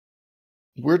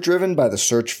We're driven by the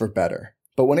search for better.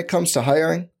 But when it comes to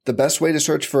hiring, the best way to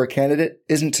search for a candidate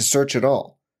isn't to search at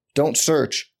all. Don't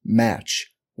search,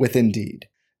 match with Indeed.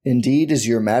 Indeed is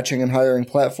your matching and hiring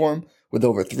platform with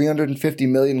over 350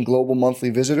 million global monthly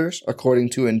visitors,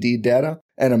 according to Indeed data,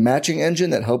 and a matching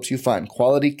engine that helps you find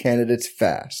quality candidates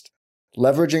fast.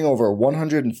 Leveraging over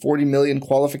 140 million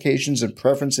qualifications and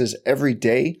preferences every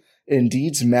day,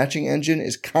 Indeed's matching engine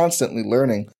is constantly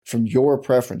learning from your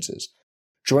preferences.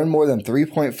 Join more than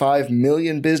 3.5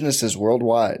 million businesses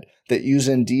worldwide that use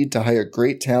Indeed to hire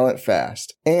great talent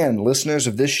fast. And listeners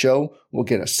of this show will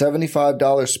get a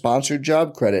 $75 sponsored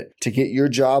job credit to get your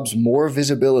jobs more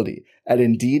visibility at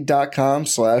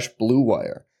Indeed.com/Blue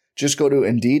Wire. Just go to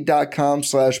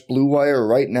Indeed.com/Blue Wire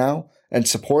right now and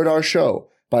support our show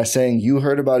by saying you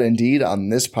heard about Indeed on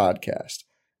this podcast.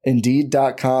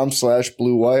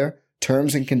 Indeed.com/Blue Wire.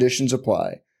 Terms and conditions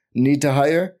apply. Need to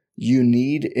hire? You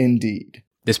need Indeed.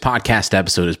 This podcast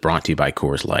episode is brought to you by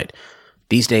Coors Light.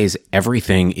 These days,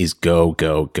 everything is go,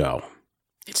 go, go.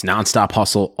 It's nonstop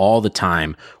hustle all the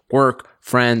time. Work,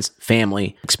 friends,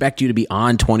 family expect you to be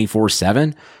on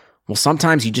 24/7. Well,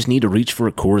 sometimes you just need to reach for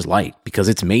a Coors Light because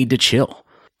it's made to chill.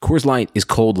 Coors Light is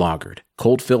cold lagered,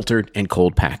 cold filtered, and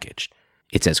cold packaged.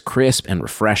 It's as crisp and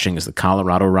refreshing as the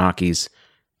Colorado Rockies.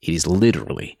 It is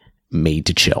literally made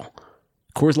to chill.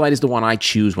 Coors Light is the one I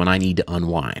choose when I need to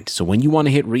unwind. So when you want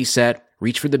to hit reset,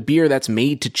 reach for the beer that's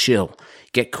made to chill.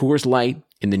 Get Coors Light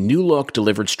in the new look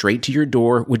delivered straight to your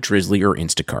door with Drizzly or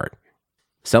Instacart.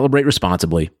 Celebrate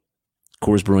responsibly.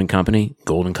 Coors Brewing Company,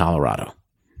 Golden, Colorado.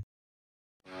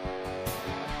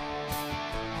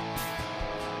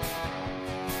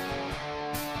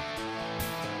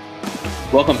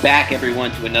 Welcome back,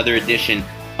 everyone, to another edition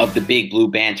of the Big Blue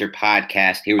Banter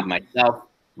podcast. Here with myself,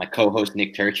 my co-host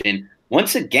Nick Turchin.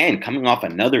 Once again, coming off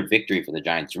another victory for the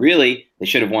Giants. Really, they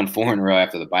should have won 4 in a row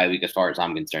after the bye week as far as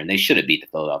I'm concerned. They should have beat the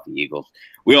Philadelphia Eagles.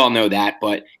 We all know that.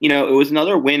 But, it was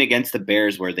another win against the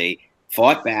Bears where they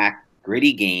fought back,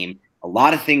 gritty game. A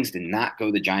lot of things did not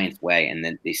go the Giants' way, and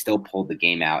then they still pulled the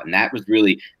game out. And that was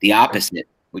really the opposite,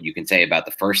 what you can say about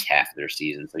the first half of their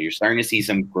season. So you're starting to see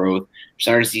some growth. You're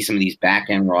starting to see some of these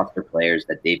back-end roster players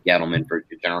that Dave Gettleman, for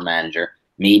general manager,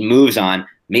 made moves on,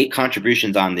 made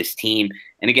contributions on this team.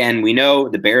 And again, we know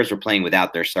the Bears were playing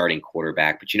without their starting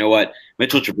quarterback, but you know what?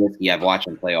 Mitchell Trubisky, I've watched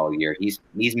him play all year. He's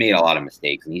made a lot of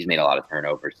mistakes and he's made a lot of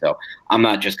turnovers. So I'm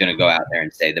not just going to go out there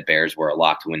and say the Bears were a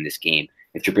lock to win this game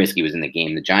if Trubisky was in the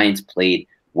game. The Giants played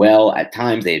well at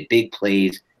times. They had big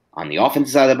plays on the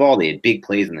offensive side of the ball. They had big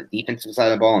plays on the defensive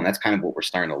side of the ball, and that's kind of what we're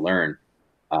starting to learn.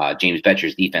 James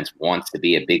Betcher's defense wants to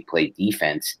be a big play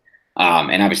defense.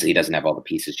 And obviously he doesn't have all the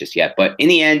pieces just yet. But in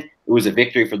the end, it was a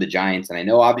victory for the Giants. And I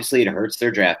know obviously it hurts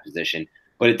their draft position.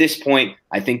 But at this point,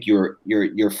 I think you're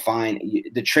fine.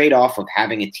 The trade-off of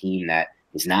having a team that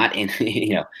is not in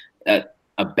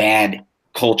a bad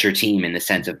culture team in the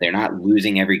sense of they're not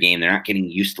losing every game. They're not getting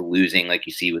used to losing like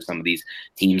you see with some of these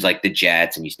teams like the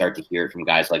Jets. And you start to hear it from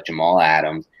guys like Jamal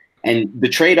Adams. And the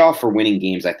trade-off for winning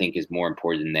games, I think, is more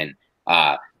important than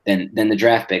the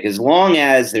draft pick, as long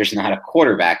as there's not a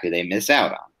quarterback who they miss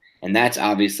out on. And that's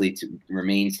obviously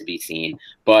remains to be seen.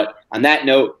 But on that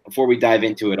note, before we dive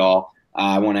into it all,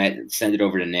 I want to send it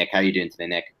over to Nick. How are you doing today,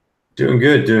 Nick? Doing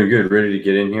good. Ready to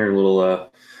get in here. A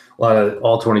lot of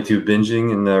all 22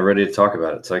 binging and ready to talk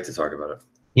about it. Psyched to talk about it.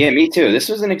 Yeah, me too. This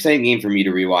was an exciting game for me to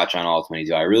rewatch on all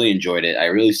 22. I really enjoyed it. I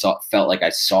really felt like I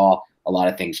saw a lot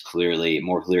of things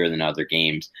more clear than other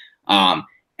games. And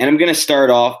I'm going to start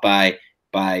off by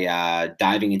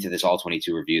diving into this all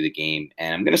 22 review of the game.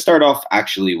 And I'm going to start off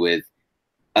actually with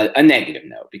a negative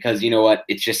note, because you know what?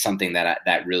 It's just something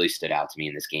that really stood out to me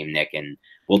in this game, Nick, and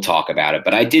we'll talk about it.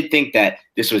 But I did think that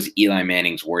this was Eli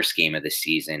Manning's worst game of the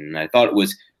season. And I thought it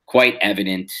was quite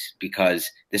evident because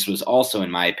this was also,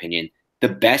 in my opinion, the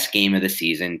best game of the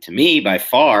season to me by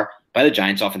far by the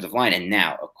Giants offensive line. And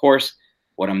now, of course,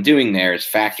 what I'm doing there is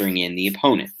factoring in the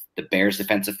opponent, the Bears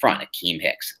defensive front, Akeem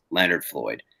Hicks, Leonard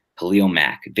Floyd, Khalil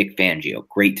Mack, Vic Fangio,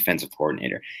 great defensive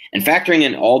coordinator. And factoring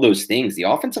in all those things, the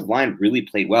offensive line really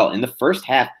played well. In the first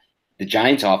half, the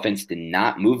Giants offense did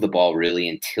not move the ball really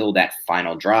until that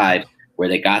final drive where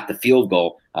they got the field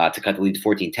goal to cut the lead to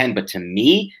 14-10. But to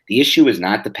me, the issue is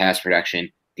not the pass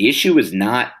production. The issue is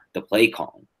not the play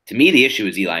calling. To me, the issue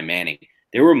is Eli Manning.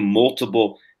 There were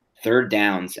multiple third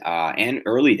downs and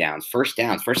early downs, first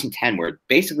and 10, where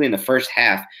basically in the first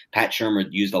half, Pat Shurmur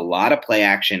used a lot of play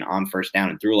action on first down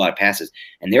and threw a lot of passes.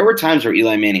 And there were times where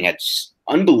Eli Manning had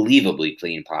unbelievably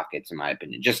clean pockets, in my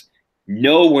opinion, just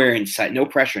nowhere in sight, no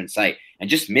pressure in sight, and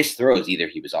just missed throws. Either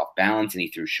he was off balance and he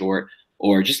threw short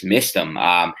or just missed them.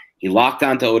 He locked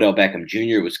onto Odell Beckham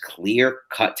Jr. It was clear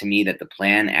cut to me that the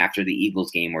plan after the Eagles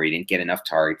game, where he didn't get enough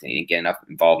targets and he didn't get enough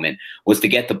involvement, was to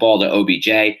get the ball to OBJ.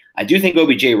 I do think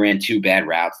OBJ ran 2 bad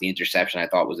routes. The interception I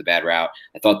thought was a bad route.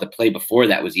 I thought the play before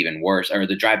that was even worse, or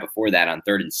the drive before that on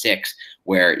 3rd and 6,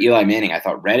 where Eli Manning, I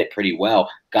thought, read it pretty well,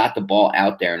 got the ball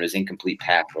out there, and it was incomplete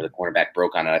pass where the cornerback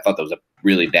broke on it. I thought that was a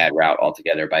really bad route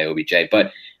altogether by OBJ.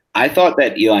 But I thought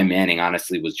that Eli Manning,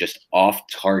 honestly, was just off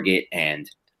target and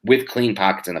with clean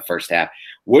pockets in the first half.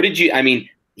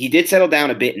 He did settle down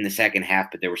a bit in the second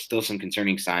half, but there were still some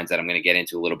concerning signs that I'm going to get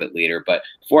into a little bit later. But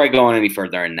before I go on any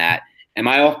further than that, am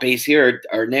I off base here,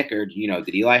 or Nick, or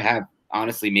did Eli have,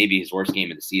 honestly, maybe his worst game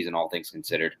of the season, all things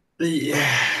considered?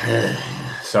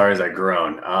 Yeah. Sorry as I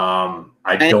groan.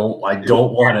 I don't want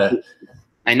to.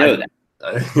 I know that.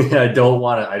 I don't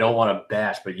want to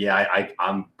bash, but yeah,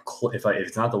 I'm. If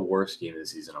it's not the worst game of the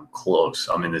season, I'm close.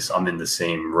 I'm in the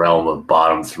same realm of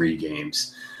bottom 3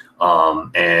 games,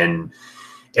 and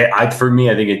for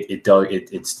me, I think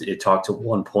it talked to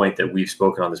one point that we've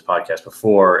spoken on this podcast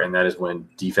before, and that is when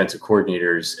defensive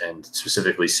coordinators and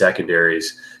specifically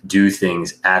secondaries do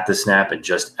things at the snap and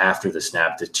just after the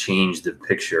snap to change the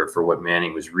picture for what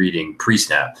Manning was reading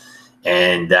pre-snap,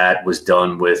 and that was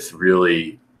done with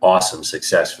really awesome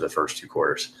success for the first 2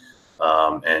 quarters.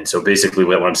 And so basically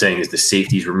what I'm saying is the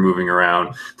safeties were moving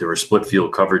around. There were split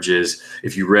field coverages.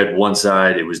 If you read one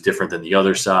side, it was different than the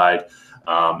other side.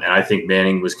 And I think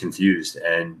Manning was confused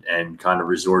and kind of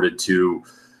resorted to,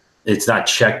 it's not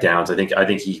checkdowns. I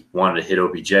think he wanted to hit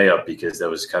OBJ up because that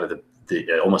was kind of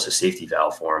the almost a safety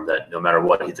valve for him, that no matter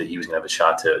what, he was going to have a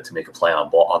shot to make a play on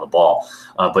the ball.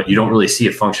 But you don't really see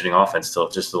a functioning offense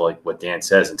till like what Dan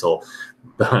says, until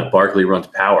Barkley runs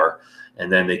power. And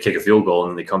then they kick a field goal,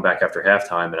 and then they come back after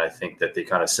halftime. And I think that they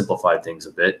kind of simplified things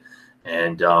a bit,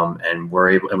 and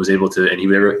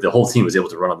the whole team was able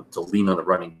to lean on the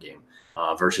running game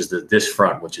versus this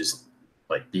front, which is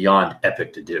like beyond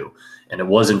epic to do. And it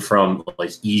wasn't from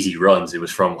like easy runs; it was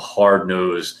from hard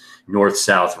nosed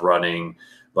north-south running,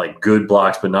 like good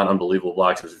blocks, but not unbelievable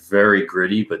blocks. It was very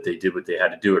gritty, but they did what they had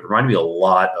to do. It reminded me a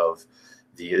lot of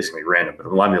this is going to be random, but it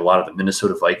reminded me a lot of the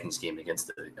Minnesota Vikings game against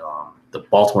the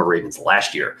Baltimore Ravens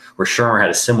last year, where Shermer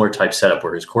had a similar type setup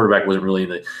where his quarterback wasn't really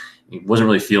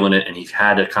feeling it, and he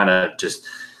had to kind of just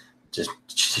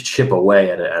chip away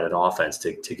at an offense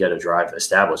to get a drive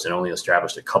established, and only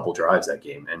established a couple drives that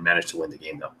game and managed to win the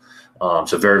game though.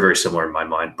 So very, very similar in my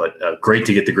mind, but great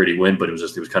to get the gritty win, but it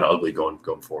was kind of ugly going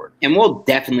forward. And we'll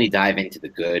definitely dive into the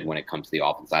good when it comes to the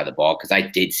offense side of the ball, because I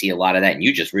did see a lot of that, and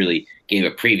you just really gave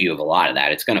a preview of a lot of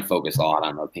that. It's going to focus a lot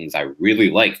on the things I really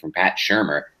like from Pat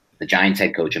Shurmur, the Giants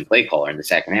head coach and play caller, in the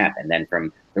second half. And then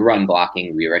from the run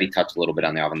blocking, we already touched a little bit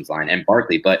on the offensive line and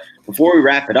Barkley. But before we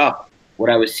wrap it up,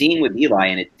 what I was seeing with Eli,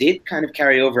 and it did kind of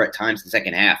carry over at times in the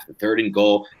second half, the 3rd and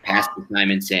goal, pass to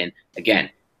Simonson. Again,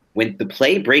 when the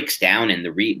play breaks down and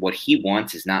what he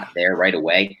wants is not there right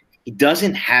away, he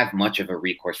doesn't have much of a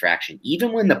recourse for action.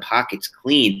 Even when the pocket's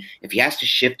clean, if he has to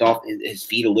shift off his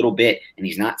feet a little bit and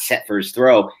he's not set for his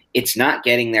throw, it's not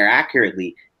getting there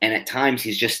accurately. And at times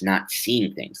he's just not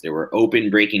seeing things. There were open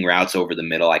breaking routes over the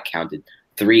middle. I counted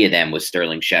 3 of them with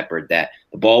Sterling Shepard that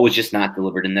the ball was just not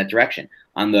delivered in that direction.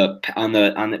 When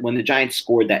the Giants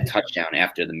scored that touchdown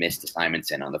after the miss to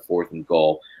Simonson on the 4th and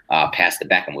goal, pass to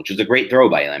Beckham, which was a great throw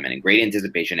by Eli Manning, great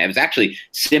anticipation. It was actually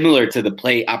similar to the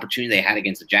play opportunity they had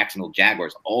against the Jacksonville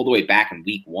Jaguars all the way back in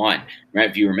week 1. Right?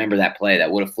 If you remember that play,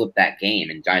 that would have flipped that game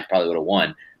and Giants probably would have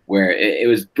won, where it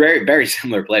was very, very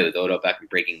similar play with Odell Beckham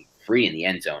breaking free in the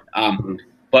end zone.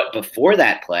 But before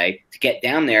that play, to get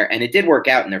down there, and it did work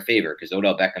out in their favor because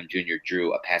Odell Beckham Jr.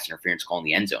 drew a pass interference call in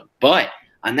the end zone. But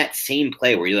on that same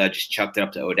play where Eli just chucked it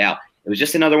up to Odell, it was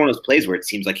just another one of those plays where it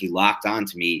seems like he locked on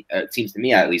to me. It seems to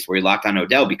me, at least, where he locked on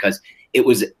Odell, because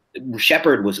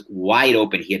Shepard was wide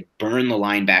open. He had burned the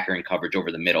linebacker in coverage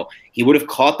over the middle. He would have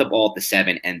caught the ball at the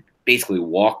 7 and basically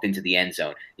walked into the end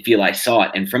zone if Eli saw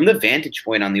it. And from the vantage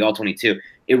point on the All-22,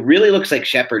 it really looks like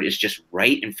Shepard is just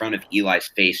right in front of Eli's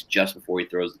face just before he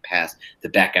throws the pass to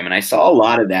Beckham. And I saw a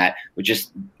lot of that with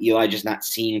just Eli just not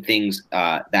seeing things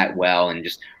that well, and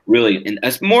just really, and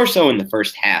more so in the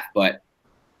first half. But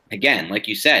again, like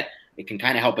you said, it can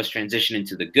kind of help us transition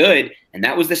into the good. And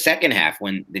that was the second half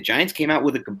when the Giants came out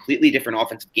with a completely different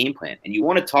offensive game plan. And you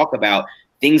want to talk about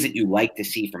things that you like to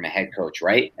see from a head coach,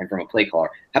 right? And from a play caller.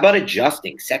 How about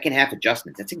adjusting, second half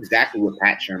adjustments? That's exactly what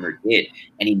Pat Shurmur did.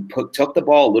 And he took the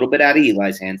ball a little bit out of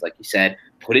Eli's hands, like you said,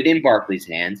 put it in Barkley's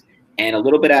hands, and a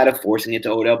little bit out of forcing it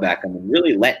to Odell Beckham, and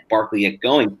really let Barkley get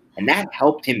going. And that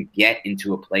helped him get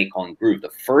into a play calling groove. The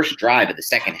first drive of the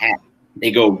second half,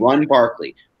 they go run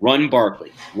Barkley, run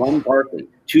Barkley,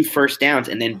 2 first downs,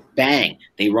 and then bang,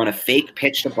 they run a fake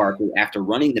pitch to Barkley after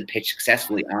running the pitch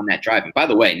successfully on that drive. And by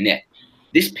the way, Nick,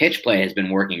 this pitch play has been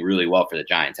working really well for the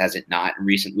Giants, has it not, in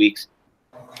recent weeks?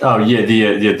 Oh yeah,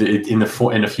 in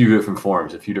a few different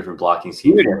forms, a few different blocking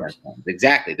schemes.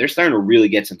 Exactly, they're starting to really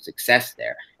get some success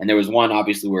there. And there was one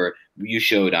obviously where you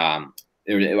showed. I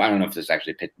don't know if this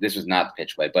actually this was not the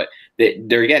pitch play, but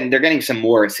they're getting some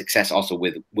more success also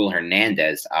with Will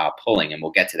Hernandez pulling, and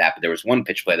we'll get to that. But there was one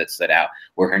pitch play that stood out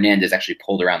where Hernandez actually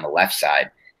pulled around the left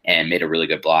side and made a really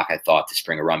good block, I thought, to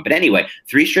spring a run. But anyway,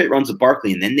 3 straight runs of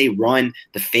Barkley, and then they run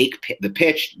the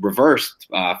pitch reversed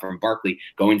from Barkley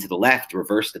going to the left,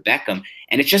 reverse to Beckham,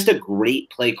 and it's just a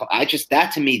great play call.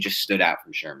 That to me just stood out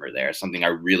from Shurmur there, something I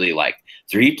really liked.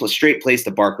 3 straight plays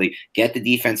to Barkley, get the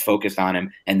defense focused on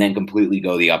him, and then completely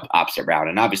go the opposite route.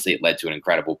 And obviously it led to an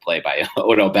incredible play by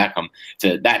Odell Beckham.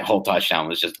 That whole touchdown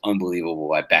was just unbelievable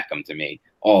by Beckham to me,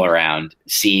 all around,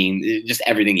 seeing just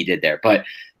everything he did there. But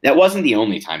that wasn't the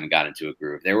only time he got into a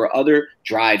groove. There were other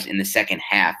drives in the second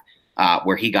half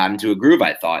where he got into a groove,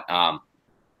 I thought.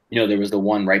 There was the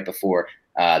one right before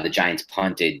the Giants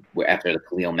punted after the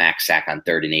Khalil Mack sack on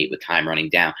 3rd and 8 with time running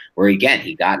down, where, again,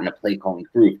 he got in a play-calling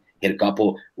groove, hit a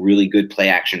couple really good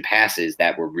play-action passes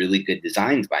that were really good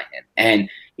designs by him. And,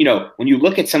 when you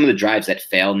look at some of the drives that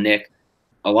failed, Nick,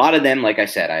 a lot of them, like I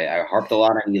said, I harped a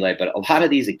lot on Eli, but a lot of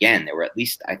these, again, there were at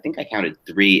least, I think I counted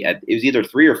 3. It was either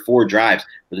 3 or 4 drives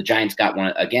where the Giants got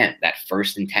one, again, that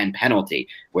 1st and 10 penalty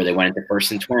where they went into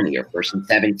 1st and 20 or 1st and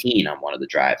 17 on one of the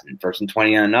drives and 1st and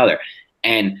 20 on another.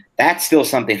 And that's still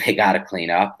something they got to clean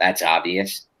up. That's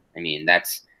obvious. I mean,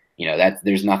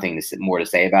 there's nothing more to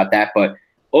say about that. But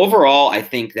overall, I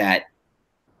think that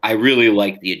I really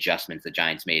like the adjustments the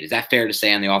Giants made. Is that fair to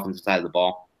say on the offensive side of the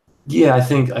ball? Yeah, I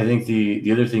think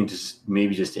the other thing just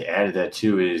to add to that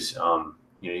too is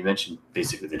you mentioned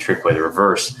basically the trick play, the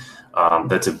reverse.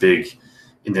 That's a big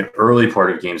in the early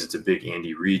part of games. It's a big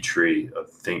Andy Reid tree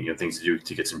of things to do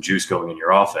to get some juice going in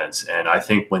your offense. And I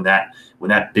think when that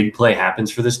big play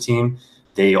happens for this team,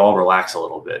 they all relax a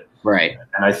little bit. Right.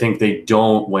 And I think they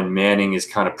don't when Manning is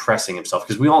kind of pressing himself,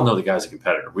 because we all know the guy's a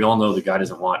competitor. We all know the guy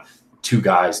doesn't want 2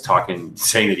 guys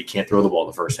saying that he can't throw the ball in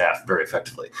the first half very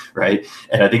effectively, right?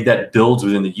 And I think that builds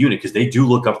within the unit because they do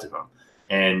look up to him.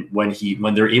 And when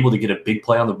they're able to get a big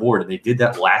play on the board, and they did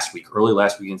that early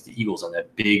last week against the Eagles on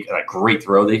that big, great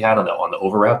throw they had on the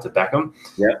over route to Beckham.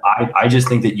 Yeah, I just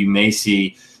think that you may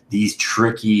see these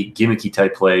tricky, gimmicky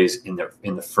type plays in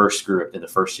the first script in the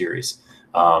first series.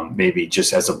 Maybe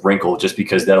just as a wrinkle, just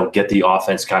because that'll get the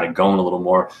offense kind of going a little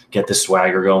more, get the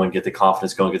swagger going, get the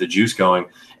confidence going, get the juice going.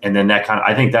 And then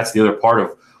I think that's the other part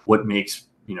of what makes,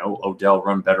 Odell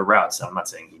run better routes. I'm not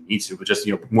saying he needs to, but just,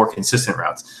 more consistent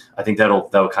routes. I think that'll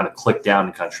kind of click down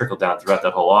and kind of trickle down throughout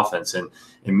that whole offense. And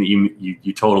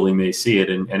you totally may see it.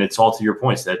 And it's all to your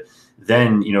points that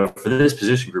then, for this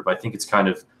position group, I think it's kind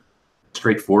of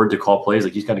straightforward to call plays.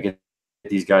 Like, he's got to get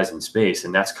these guys in space,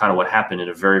 and that's kind of what happened in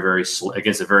a very, very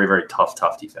against a very, very tough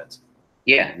defense.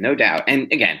 Yeah, no doubt.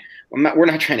 And again, we're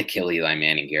not trying to kill Eli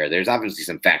Manning here. There's obviously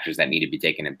some factors that need to be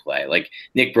taken in play. Like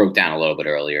Nick broke down a little bit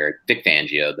earlier. Vic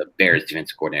Fangio, the Bears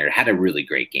defensive coordinator, had a really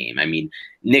great game. I mean,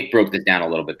 Nick broke this down a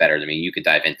little bit better than me. You could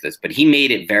dive into this, but he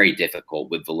made it very difficult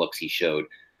with the looks he showed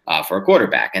for a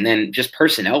quarterback. And then just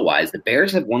personnel-wise, the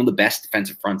Bears have one of the best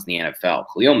defensive fronts in the NFL.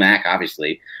 Khalil Mack,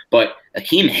 obviously, but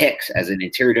Akeem Hicks as an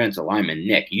interior defensive lineman.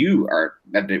 Nick,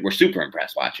 we're super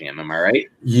impressed watching him. Am I right?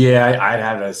 Yeah, I'd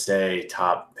have to say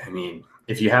top. I mean,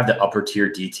 if you have the upper tier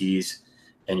DTs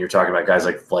and you're talking about guys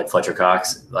like Fletcher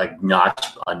Cox, like a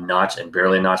notch and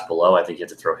barely a notch below, I think you have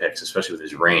to throw Hicks, especially with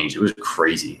his range. It was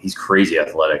crazy. He's crazy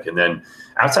athletic. And then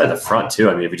outside of the front too,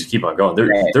 I mean, if we just keep on going,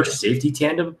 their safety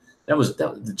tandem, that was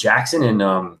Jackson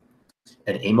and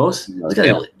Amos. Those guys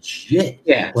are legit.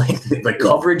 Yeah. Like the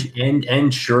coverage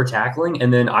and sure tackling.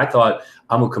 And then I thought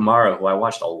Amu Kamara, who I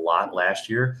watched a lot last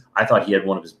year, I thought he had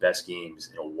one of his best games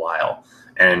in a while.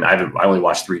 And I only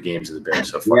watched 3 games of the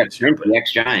Bears so far. The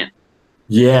ex-Giant.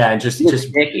 Yeah, and just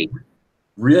sticky.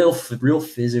 Real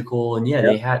physical. And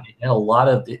they had a lot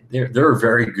of they're a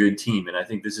very good team. And I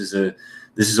think this is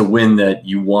a win that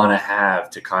you want to have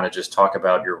to kind of just talk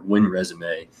about your win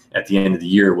resume at the end of the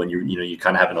year when you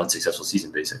kind of have an unsuccessful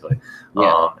season, basically.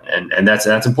 Yeah. And that's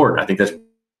important. I think that's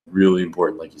really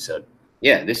important, like you said.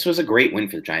 Yeah, this was a great win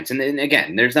for the Giants. And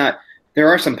again, there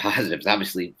are some positives,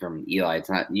 obviously, from Eli. It's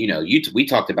not, we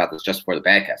talked about this just before the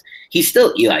podcast. He's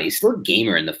still Eli. He's still a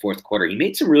gamer in the fourth quarter. He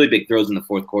made some really big throws in the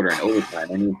fourth quarter and overtime.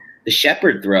 I mean, The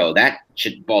Shepard throw,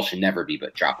 ball should never be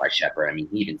but dropped by Shepard. I mean,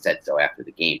 he even said so after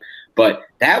the game. But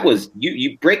that was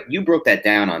you broke that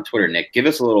down on Twitter, Nick. Give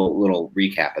us a little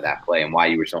recap of that play and why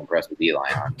you were so impressed with Eli.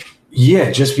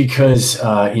 Yeah, just because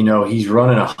he's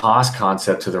running a Haas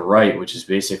concept to the right, which is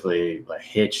basically a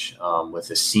hitch with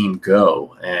a seam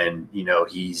go, and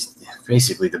he's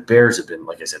basically, the Bears have been,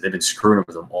 like I said, they've been screwing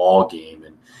with him all game,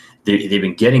 and they've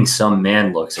been getting some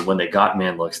man looks, and when they got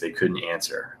man looks, they couldn't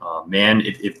answer.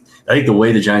 I think the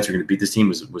way the Giants were going to beat this team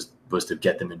was to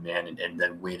get them in man and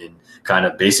then win in kind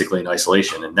of basically in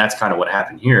isolation, and that's kind of what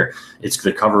happened here. It's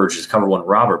the coverage is cover one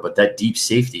robber, but that deep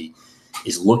safety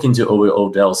is looking to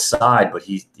Odell's side, but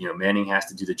Manning has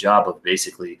to do the job of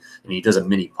basically, and he does a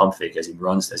mini pump fake as he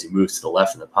moves to the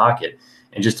left in the pocket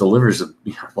and just delivers the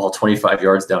ball 25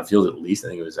 yards downfield at least. I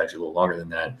think it was actually a little longer than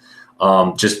that.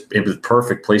 It was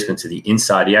perfect placement to the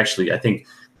inside. He actually, I think,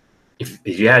 if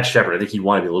you had Shepard, I think he'd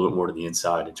want to be a little bit more to the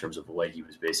inside in terms of the way he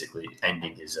was basically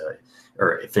ending his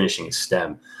or finishing his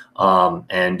stem.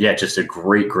 Just a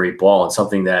great ball, and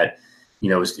something that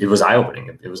it was eye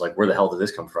opening. It was like, where the hell did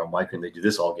this come from? Why couldn't they do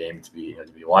this all game to be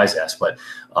a wise ass? But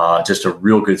just a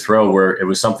real good throw where it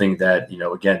was something that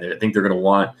again, I think they're going to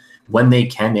want, when they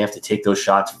can, they have to take those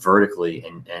shots vertically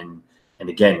and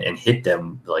again and hit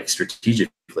them like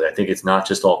strategically. I think it's not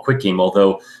just all quick game,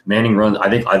 although Manning runs. I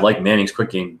think I like Manning's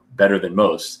quick game better than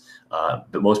most,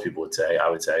 but most people would say,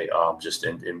 just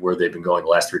in where they've been going the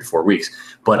last 3 to 4 weeks.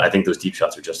 But I think those deep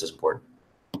shots are just as important.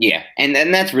 Yeah, and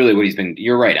that's really what he's been.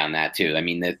 You're right on that too. I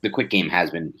mean, the quick game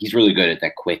he's really good at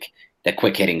that quick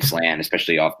hitting slant,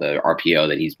 especially off the RPO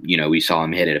that we saw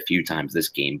him hit it a few times this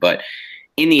game. But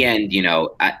in the end,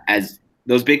 as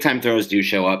those big time throws do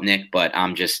show up, Nick, but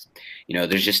I'm just,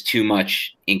 there's just too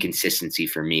much inconsistency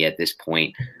for me at this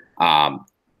point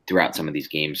throughout some of these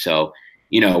games. So,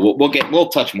 we'll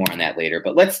touch more on that later,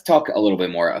 but let's talk a little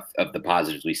bit more of the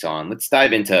positives we saw, and let's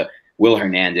dive into Will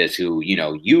Hernandez, who,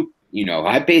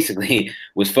 I basically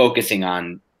was focusing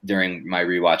on during my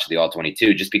rewatch of the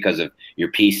All-22 just because of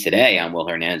your piece today on Will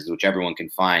Hernandez, which everyone can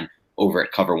find over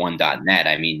at cover1.net.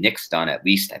 I mean, Nick's done at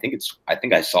least, I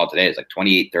think I saw today, it's like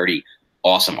 28, 30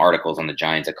 awesome articles on the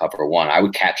Giants at Cover One. I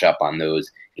would catch up on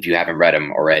those if you haven't read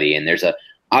them already. And there's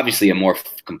obviously a more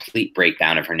complete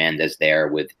breakdown of Hernandez there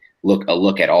with a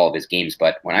look at all of his games.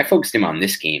 But when I focused him on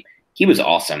this game, he was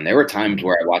awesome. There were times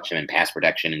where I watched him in pass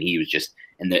protection and he was just,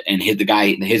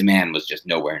 his man was just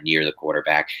nowhere near the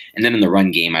quarterback. And then in the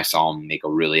run game, I saw him make a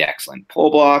really excellent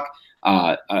pull block,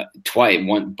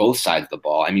 both sides of the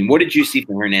ball. I mean, what did you see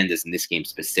from Hernandez in this game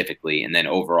specifically? And then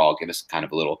overall, give us kind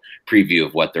of a little preview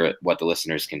of what the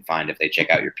listeners can find if they check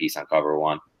out your piece on Cover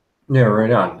One. Yeah,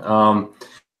 right on.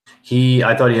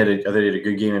 I thought he had a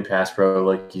good game in pass pro.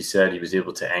 Like you said, he was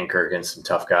able to anchor against some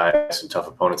tough guys, some tough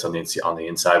opponents on the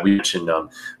inside. We mentioned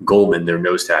Goldman, their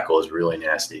nose tackle, is really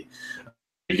nasty.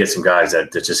 You get some guys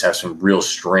that just have some real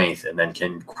strength and then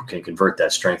can convert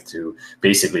that strength to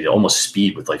basically almost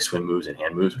speed with like swim moves and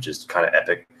hand moves, which is kind of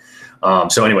epic.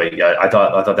 So anyway, I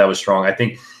thought that was strong. I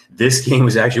think this game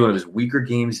was actually one of his weaker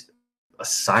games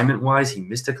assignment wise. He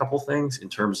missed a couple things in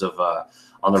terms of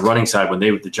on the running side when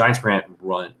the Giants ran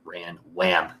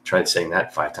wham. Tried saying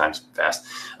that 5 times fast.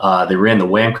 They ran the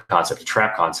wham concept, the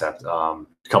trap concept. A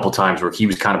couple times where he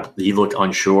looked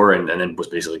unsure and then was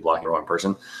basically blocking the wrong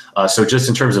person. So just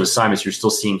in terms of assignments, you're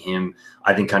still seeing him,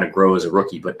 I think, kind of grow as a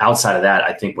rookie. But outside of that,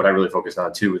 I think what I really focused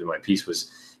on too within my piece was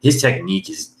his technique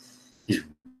is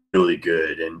really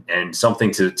good and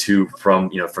something from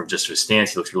just his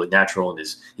stance. He looks really natural and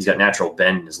he's got natural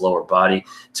bend in his lower body.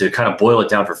 To kind of boil it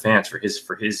down for fans for his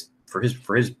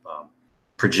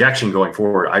projection going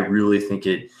forward, I really think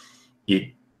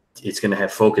it's going to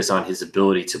have focus on his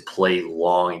ability to play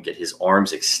long and get his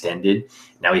arms extended.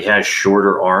 Now he has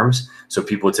shorter arms, so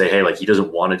people would say, hey, like he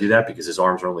doesn't want to do that because his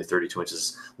arms are only 32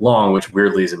 inches long, which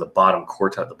weirdly is in the bottom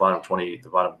quarter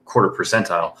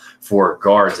percentile for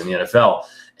guards in the NFL.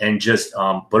 And just,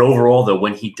 but overall though,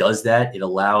 when he does that, it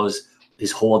allows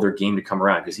his whole other game to come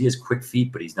around because he has quick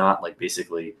feet, but he's not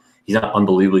he's not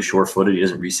unbelievably sure-footed. He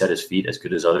doesn't reset his feet as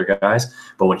good as other guys.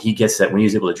 But when he gets that, when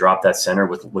he's able to drop that center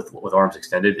with arms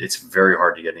extended, it's very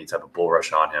hard to get any type of bull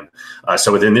rush on him.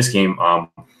 So within this game,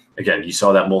 again, you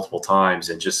saw that multiple times,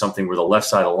 and just something where the left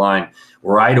side of the line,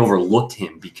 where I'd overlooked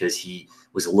him because he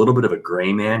was a little bit of a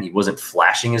gray man. He wasn't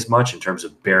flashing as much in terms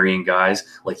of burying guys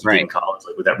like he did in college,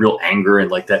 like with that real anger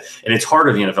and like that. And it's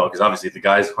harder in the NFL because obviously the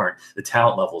guys aren't, the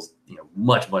talent levels,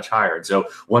 much, much higher. And so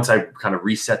once I kind of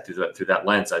reset through that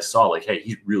lens, I saw like, hey,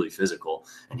 he's really physical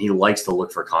and he likes to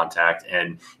look for contact.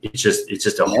 And it's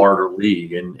just a harder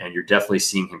league. And you're definitely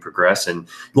seeing him progress. And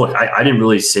look, I didn't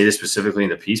really say this specifically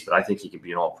in the piece, but I think he can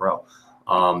be an all-pro.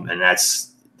 And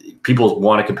that's people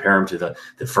want to compare him to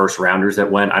the first rounders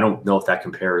that went. I don't know if that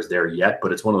compare is there yet,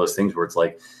 but it's one of those things where it's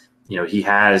like, he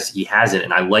has it.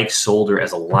 And I like Solder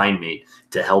as a line mate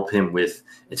to help him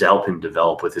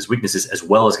develop with his weaknesses, as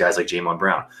well as guys like Jamon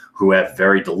Brown, who have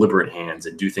very deliberate hands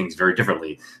and do things very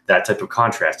differently. That type of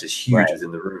contrast is huge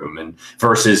within the room, and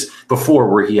versus before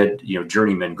where he had,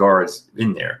 journeyman guards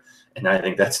in there. And I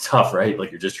think that's tough, right?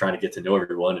 Like, you're just trying to get to know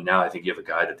everyone. And now I think you have a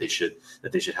guy that they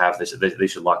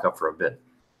should lock up for a bit.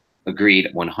 Agreed,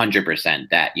 100%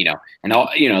 that, and all,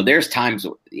 there's times,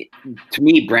 to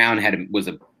me, Brown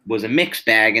was a mixed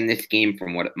bag in this game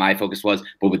from what my focus was,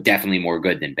 but with definitely more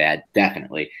good than bad,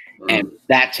 definitely. And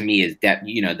that to me is that,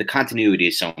 the continuity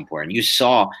is so important. You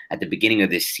saw at the beginning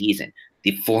of this season,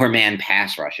 the 4-man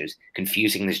pass rushes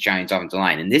confusing this Giants offensive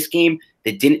line. In this game,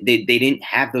 they didn't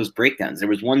have those breakdowns. There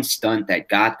was one stunt that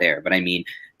got there, but I mean,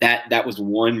 that was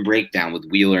one breakdown with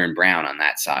Wheeler and Brown on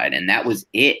that side. And that was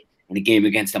it in a game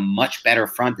against a much better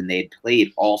front than they had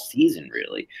played all season,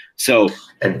 really. So,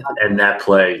 and that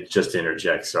play, just to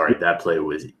interject, sorry, that play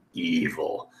was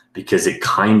evil because it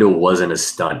kind of wasn't a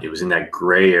stunt. It was in that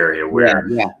gray area where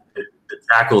the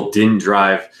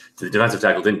defensive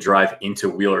tackle didn't drive into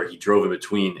Wheeler. He drove in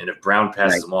between, and if Brown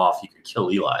passes him off, he could kill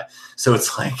Eli. So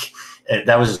it's like,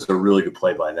 that was just a really good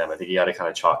play by them. I think you got to kind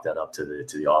of chalk that up to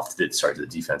the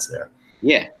defense there.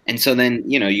 Yeah. And so then,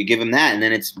 you give them that, and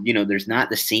then it's, there's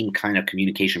not the same kind of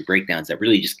communication breakdowns that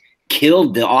really just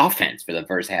killed the offense for the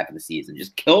first half of the season,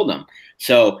 just killed them.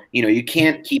 So, you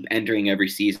can't keep entering every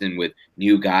season with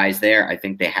new guys there. I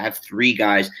think they have 3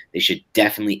 guys they should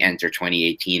definitely enter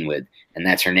 2018 with, and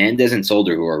that's Hernandez and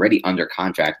Solder, who are already under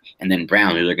contract, and then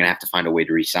Brown, who they're going to have to find a way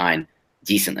to re-sign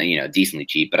decently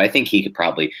cheap. But I think he could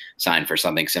probably sign for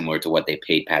something similar to what they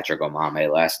paid Patrick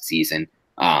Omameh last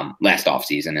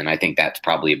offseason, and I think that's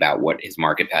probably about what his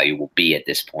market value will be at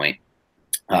this point,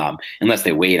 unless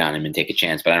they wait on him and take a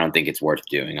chance, but I don't think it's worth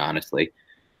doing, honestly.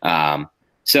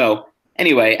 So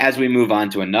anyway, as we move on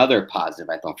to another positive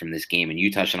I thought from this game, and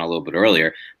you touched on a little bit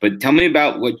earlier, but tell me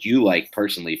about what you like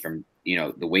personally from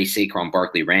the way Saquon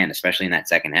Barkley ran, especially in that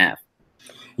second half.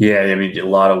 Yeah, I mean, a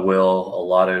lot of will, a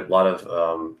lot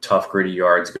of tough, gritty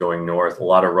yards going north, a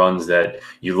lot of runs that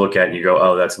you look at and you go,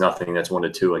 oh, that's nothing, that's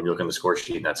 1-2, and you look on the score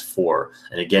sheet and that's 4.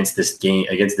 And against this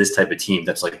type of team,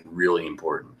 that's like really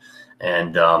important.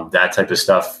 And that type of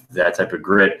stuff, that type of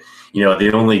grit,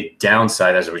 the only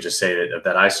downside, as I would just say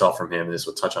that I saw from him, and this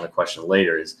will touch on a question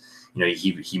later, is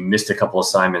he missed a couple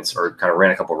assignments or kind of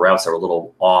ran a couple of routes that were a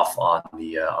little off on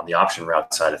the option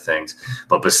route side of things.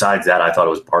 But besides that, I thought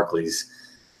it was Barkley's.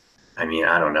 I mean,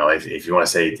 I don't know if you want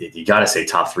to say, you got to say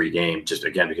top 3 game, just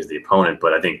again because of the opponent.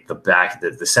 But I think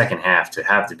the second half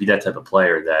to be that type of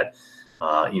player that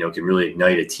can really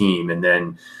ignite a team and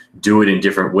then do it in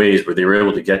different ways, where they were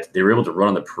able to run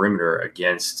on the perimeter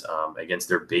against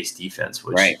their base defense,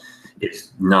 which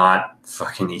is not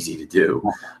fucking easy to do.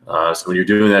 So when you're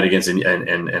doing that against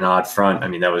an odd front, I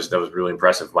mean, that was really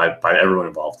impressive by everyone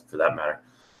involved, for that matter.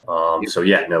 So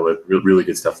yeah, no, really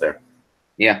good stuff there.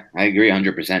 Yeah, I agree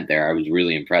 100% there. I was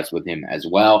really impressed with him as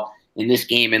well in this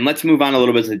game. And let's move on a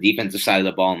little bit to the defensive side of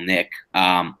the ball, Nick.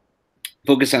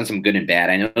 Focus on some good and bad.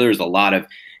 I know there's a lot of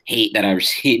hate that I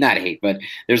received, not hate, but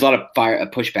there's a lot of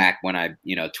pushback when I,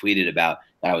 tweeted about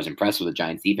that I was impressed with the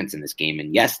Giants defense in this game.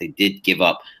 And yes, they did give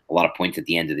up a lot of points at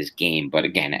the end of this game. But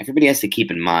again, everybody has to keep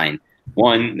in mind,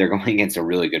 1, they're going against a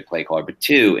really good play caller, but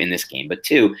 2,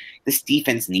 this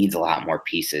defense needs a lot more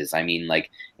pieces. I mean,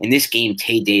 like in this game,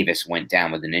 Tay Davis went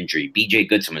down with an injury. BJ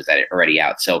Goodson was already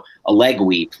out. So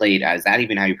Olegui played. Is that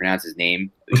even how you pronounce his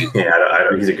name? Yeah, I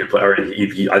don't, he's a good player.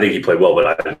 I think he played well, but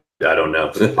I don't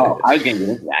know. I was going to get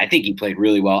into that. I think he played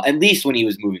really well, at least when he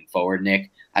was moving forward, Nick.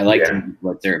 I liked him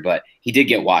blitzer, but he did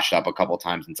get washed up a couple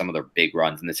times in some of their big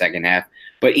runs in the second half.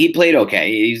 But he played okay.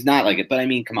 He's not like it, but I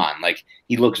mean, come on, like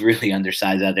he looks really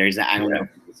undersized out there. I don't know if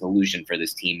it's a solution for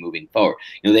this team moving forward.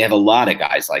 They have a lot of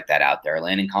guys like that out there.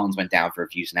 Landon Collins went down for a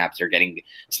few snaps. They're getting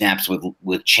snaps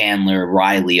with Chandler,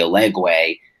 Riley,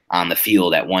 Olegwe on the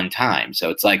field at one time. So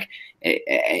it's like,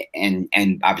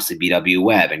 and obviously BW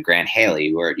Webb and Grant Haley,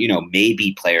 who are,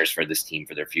 maybe players for this team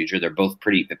for their future. They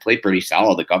played pretty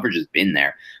solid. The coverage has been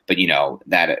there, but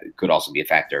that could also be a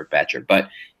factor of Bettcher. But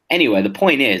anyway, the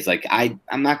point is, like,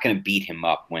 I'm not going to beat him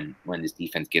up when this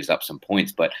defense gives up some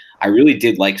points, but I really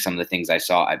did like some of the things I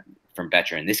saw from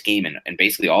Bettcher in this game and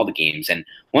basically all the games. And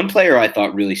one player I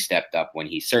thought really stepped up when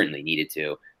he certainly needed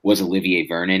to was Olivier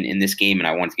Vernon in this game, and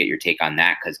I wanted to get your take on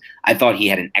that because I thought he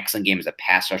had an excellent game as a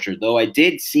pass rusher, though I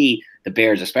did see the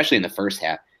Bears, especially in the first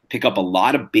half, pick up a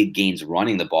lot of big gains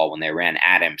running the ball when they ran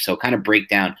at him. So kind of break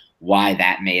down why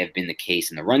that may have been the case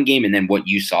in the run game, and then what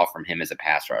you saw from him as a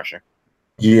pass rusher.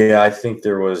 Yeah, I think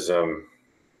there was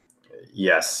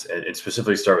yes, and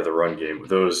specifically start with the run game.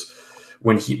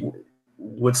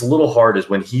 What's a little hard is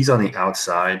when he's on the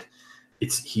outside,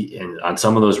 and on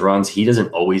some of those runs, he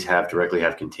doesn't always directly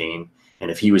have contain. And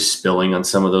if he was spilling on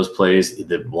some of those plays,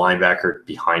 the linebacker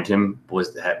behind him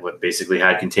basically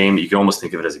had containment. You can almost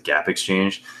think of it as a gap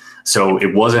exchange. So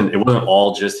it wasn't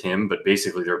all just him, but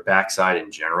basically their backside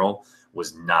in general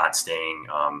was not staying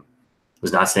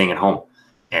at home.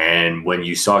 And when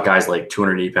you saw guys like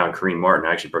 280-pound Kareem Martin,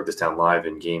 I actually broke this down live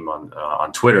in game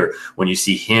on Twitter, when you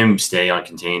see him stay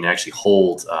uncontained and actually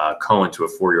hold Cohen to a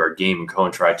 4-yard game, and Cohen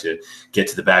tried to get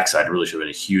to the backside, it really should have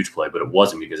been a huge play, but it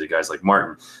wasn't because of guys like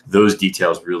Martin. Those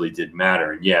details really did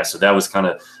matter. And yeah, so that was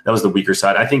the weaker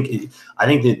side. I think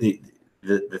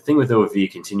the thing with OV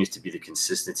continues to be the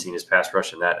consistency in his pass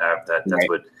rush, and that's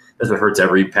what hurts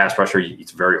every pass rusher.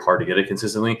 It's very hard to get it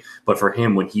consistently. But for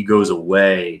him, when he goes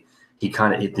away,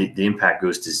 the impact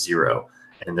goes to zero,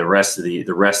 and the rest of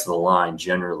the line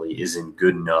generally isn't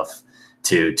good enough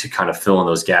to kind of fill in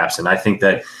those gaps. And I think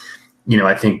that,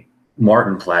 I think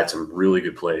Martin played some really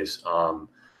good plays,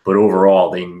 but overall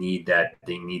they need that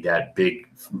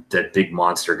big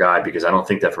monster guy, because I don't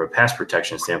think that from a pass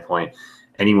protection standpoint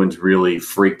anyone's really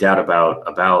freaked out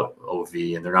about OV,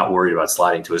 and they're not worried about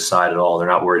sliding to his side at all. They're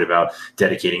not worried about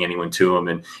dedicating anyone to him.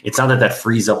 And it's not that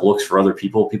frees up looks for other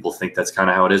people. People think that's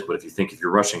kind of how it is. But if you're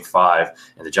rushing 5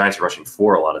 and the Giants are rushing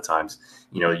 4 a lot of times,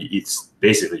 it's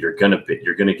basically you're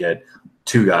gonna get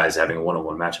 2 guys having a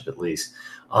one-on-one matchup at least.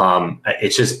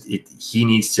 It's just he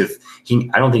needs to.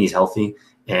 I don't think he's healthy,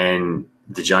 and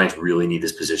the Giants really need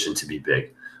this position to be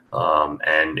big.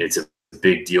 And it's a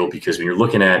big deal, because when you're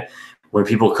looking at when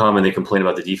people come and they complain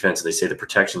about the defense and they say the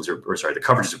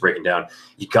coverages are breaking down,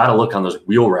 you got to look on those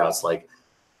wheel routes. Like,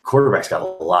 quarterback's got a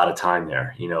lot of time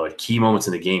there. At key moments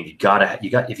in the game,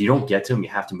 if you don't get to him, you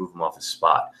have to move him off his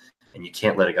spot. And you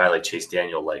can't let a guy like Chase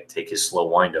Daniel take his slow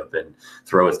windup and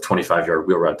throw a 25-yard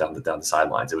wheel route down the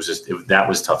sidelines. That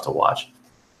was tough to watch.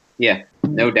 Yeah,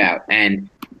 no doubt. And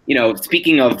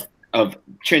speaking of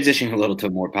transitioning a little to a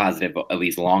more positive, at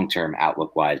least long-term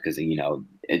outlook-wise, because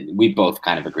we both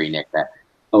kind of agree, Nick, that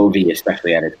OV,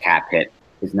 especially at his cap hit,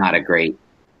 is not a great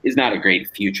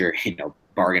future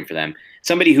bargain for them.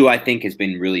 Somebody who I think has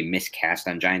been really miscast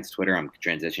on Giants Twitter, I'm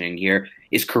transitioning here,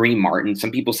 is Kareem Martin.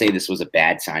 Some people say this was a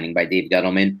bad signing by Dave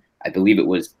Gettleman. I believe it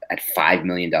was at $5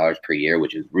 million per year,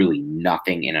 which is really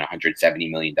nothing in a $170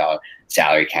 million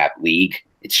salary cap league.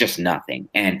 It's just nothing.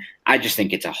 And I just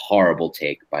think it's a horrible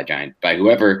take by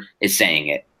whoever is saying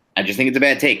it. I just think it's a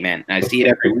bad take, man. And I see it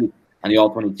every week on the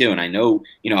All-22. And I know,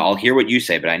 I'll hear what you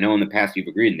say, but I know in the past you've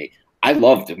agreed with me. I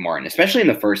loved Martin, especially in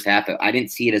the first half. I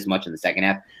didn't see it as much in the second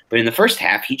half, but in the first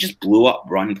half, he just blew up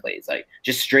run plays,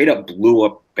 just straight up blew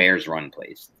up Bears run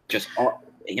plays.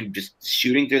 Him just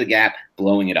shooting through the gap,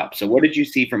 blowing it up. So what did you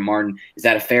see from Martin? Is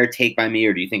that a fair take by me,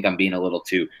 or do you think I'm being a little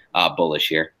too bullish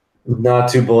here? Not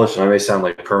too bullish, and I may sound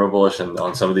like perma-bullish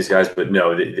on some of these guys, but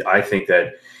no, I think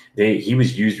that he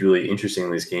was used really interestingly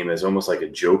in this game as almost like a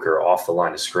joker off the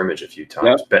line of scrimmage a few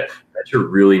times. Yep.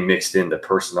 Bettcher really mixed in the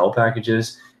personnel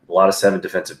packages, a lot of 7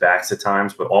 defensive backs at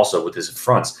times, but also with his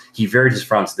fronts. He varied his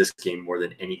fronts this game more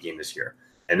than any game this year,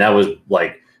 and that was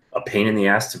like a pain in the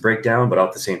ass to break down, but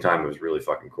at the same time, it was really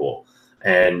fucking cool.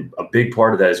 And a big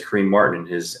part of that is Kareem Martin and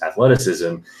his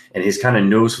athleticism and his kind of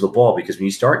nose for the ball, because when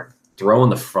you start throwing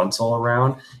the fronts all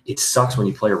around, it sucks when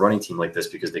you play a running team like this,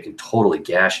 because they can totally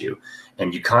gash you.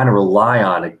 And you kind of rely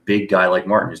on a big guy like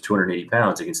Martin, who's 280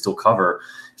 pounds, that can still cover,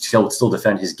 still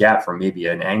defend his gap from maybe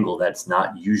an angle that's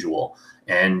not usual,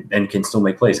 and can still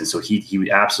make plays. And so he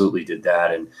absolutely did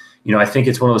that. And, I think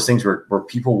it's one of those things where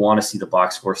people want to see the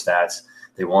box score stats.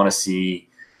 They want to see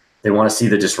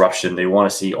the disruption. They want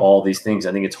to see all these things.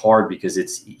 I think it's hard because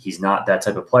he's not that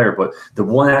type of player. But the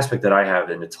one aspect that I have,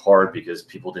 and it's hard because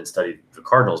people didn't study the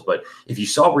Cardinals, but if you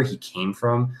saw where he came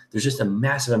from, there's just a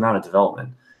massive amount of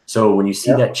development. So when you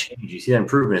see that change, you see that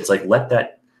improvement, it's like, let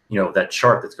that, that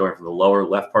chart that's going from the lower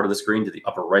left part of the screen to the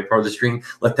upper right part of the screen,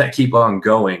 let that keep on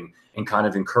going and kind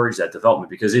of encourage that development,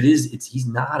 because he's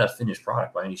not a finished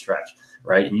product by any stretch,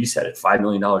 right? And you said it, $5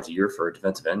 million a year for a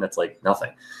defensive end, that's like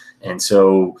nothing. And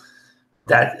so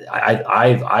that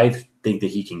I think that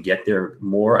he can get there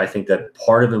more. I think that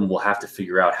part of him will have to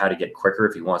figure out how to get quicker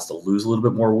if he wants to lose a little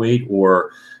bit more weight,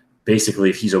 or basically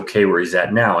if he's okay where he's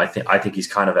at now. I think he's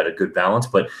kind of at a good balance.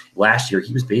 But last year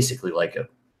he was basically like a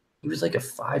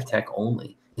 5 tech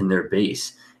only in their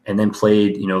base, and then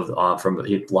played from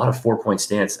a lot of 4-point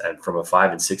stance from a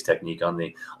 5 and 6 technique on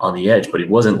the edge. But he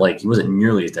wasn't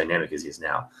nearly as dynamic as he is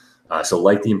now. So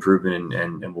like the improvement,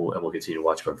 and we'll continue to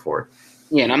watch going forward.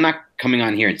 Yeah, and I'm not coming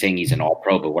on here and saying he's an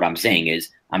all-pro, but what I'm saying is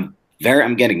I'm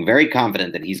getting very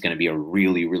confident that he's going to be a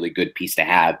really, really good piece to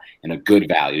have and a good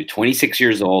value. 26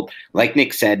 years old, like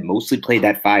Nick said, mostly played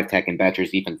that 5-tech in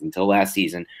Betcher's defense until last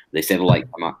season. They said the light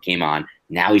came on.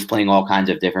 Now he's playing all kinds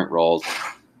of different roles,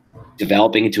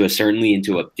 developing into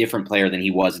a different player than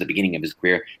he was at the beginning of his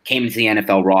career. Came into the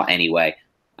NFL raw anyway.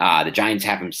 The Giants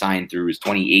have him signed through his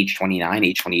age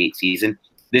 28 season.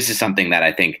 This is something that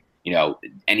I think,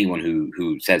 anyone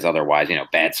who says otherwise,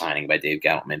 bad signing by Dave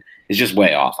Gettleman is just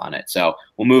way off on it. So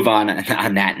we'll move on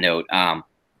that note.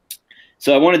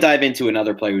 So I want to dive into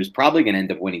another player who's probably going to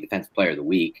end up winning Defensive Player of the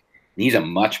Week. And he's a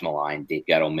much maligned Dave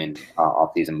Gettleman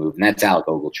offseason move, and that's Alec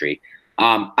Ogletree.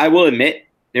 I will admit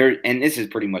and this is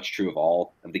pretty much true of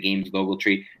all of the games with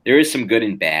Ogletree, there is some good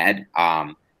and bad.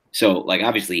 So like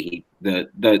obviously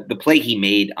the play he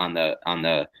made on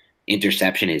the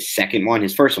interception, his second one,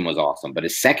 his first one was awesome, but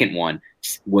his second one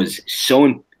was a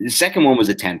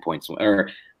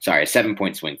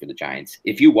 7-point swing for the Giants.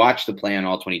 If you watch the play on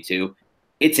all 22,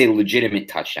 it's a legitimate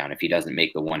touchdown if he doesn't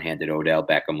make the one-handed Odell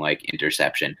Beckham-like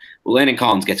interception. Landon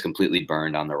Collins gets completely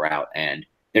burned on the route, and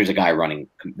there's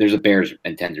a Bears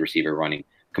intended receiver running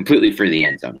completely through the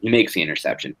end zone. He makes the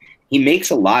interception. He makes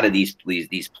a lot of these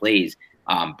plays,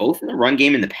 both in the run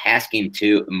game and the pass game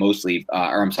too, in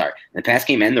the pass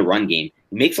game and the run game.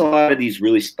 He makes a lot of these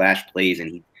really splash plays,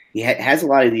 and he has a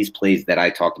lot of these plays that I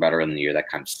talked about earlier in the year that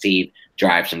kind of save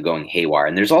drives from going haywire.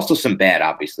 And there's also some bad,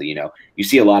 obviously. You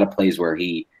see a lot of plays where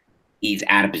he's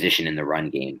out of position in the run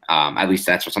game. At least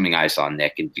that's something I saw,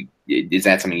 Nick. And is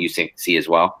that something you see as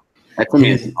well? That's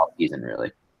something all season,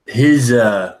 really.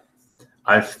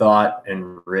 I've thought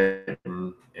and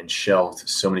written and shelved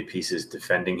so many pieces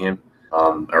defending him,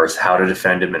 or how to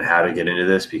defend him and how to get into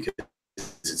this, because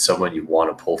it's someone you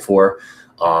want to pull for.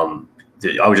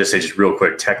 I would just say, just real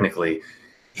quick, technically,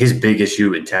 his big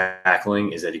issue in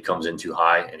tackling is that he comes in too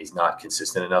high and he's not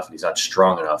consistent enough and he's not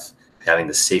strong enough, having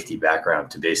the safety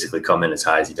background to basically come in as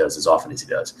high as he does, as often as he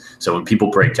does. So when people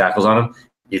break tackles on him,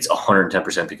 it's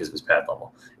 110% because of his pad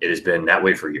level. It has been that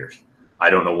way for years. I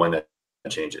don't know when that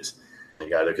changes,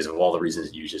 either, because of all the reasons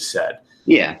that you just said.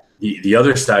 Yeah. The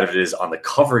other side of it is on the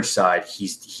coverage side,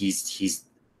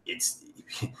 it's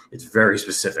very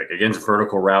specific. Against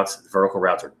vertical routes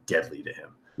are deadly to him.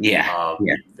 Yeah.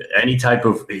 Any type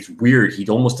of, it's weird. He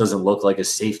almost doesn't look like a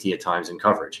safety at times in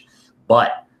coverage,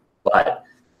 but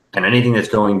and anything that's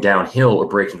going downhill or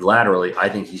breaking laterally, I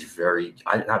think he's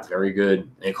not very good.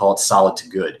 They call it solid to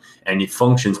good, and he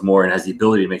functions more and has the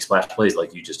ability to make splash plays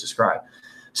like you just described.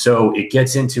 So it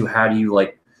gets into how do you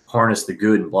harness the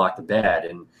good and block the bad.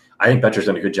 And I think Betcher's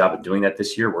done a good job of doing that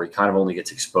this year, where he kind of only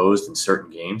gets exposed in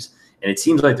certain games. And it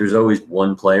seems like there's always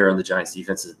one player on the Giants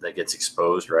defense that gets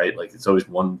exposed, right? Like it's always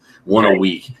one a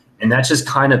week. And that's just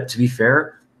kind of, to be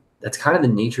fair, that's kind of the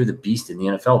nature of the beast in the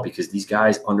NFL, because these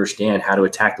guys understand how to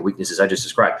attack the weaknesses I just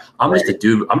described. I'm just a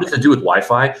dude with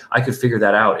Wi-Fi. I could figure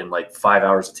that out in 5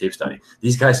 hours of tape study.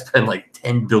 These guys spend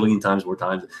 10 billion times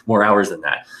more hours than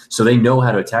that. So they know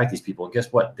how to attack these people. And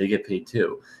guess what? They get paid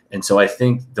too. And so I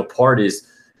think the part is,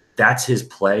 that's his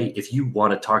play. If you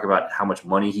want to talk about how much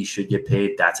money he should get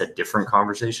paid, that's a different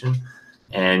conversation.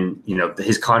 And,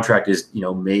 his contract is,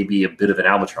 maybe a bit of an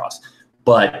albatross.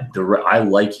 But I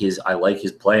like his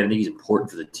play. And I think he's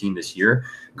important for the team this year.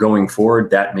 Going forward,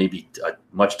 that may be a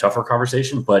much tougher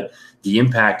conversation, but the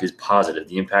impact is positive.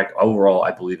 The impact overall,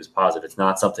 I believe, is positive. It's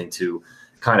not something to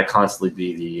kind of constantly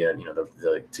be the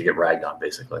to get ragged on,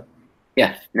 basically.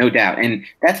 Yeah, no doubt. And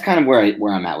that's kind of where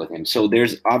I'm at with him. So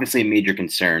there's obviously a major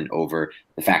concern over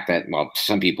the fact that,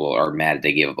 some people are mad that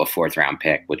they gave up a 4th-round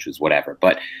pick, which was whatever.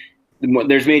 But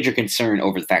there's major concern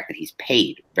over the fact that he's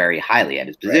paid very highly at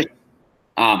his position.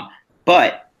 Right.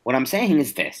 But what I'm saying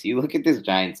is this. You look at this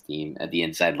Giants team at the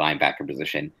inside linebacker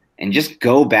position and just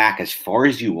go back as far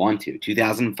as you want to.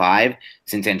 2005,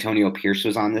 since Antonio Pierce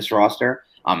was on this roster,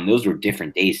 those were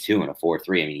different days too in a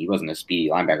 4-3. I mean, he wasn't a speedy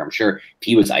linebacker. I'm sure if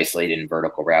he was isolated in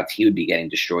vertical routes, he would be getting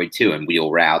destroyed too. And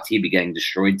wheel routes, he'd be getting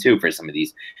destroyed too for some of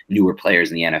these newer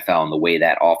players in the NFL and the way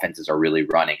that offenses are really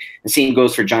running. The same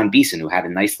goes for John Beeson, who had a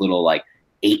nice little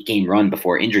 8-game run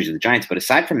before injuries with the Giants. But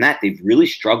aside from that, they've really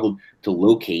struggled to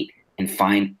locate and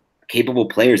find capable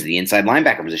players at the inside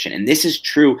linebacker position. And this is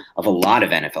true of a lot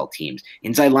of NFL teams.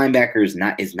 Inside linebacker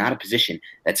is not a position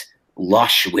that's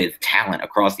lush with talent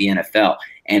across the NFL.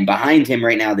 And behind him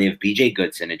right now, they have B.J.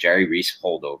 Goodson, a Jerry Reese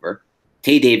holdover.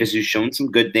 Tay Davis, who's shown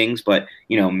some good things, but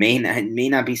may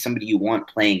not be somebody you want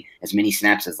playing as many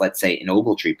snaps as, let's say, an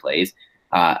Ogletree plays.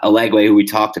 Allegwe, who we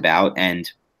talked about,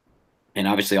 and And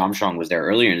obviously Armstrong was there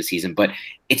earlier in the season, but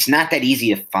it's not that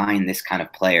easy to find this kind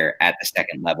of player at the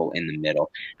second level in the middle.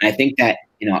 And I think that,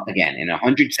 again, in a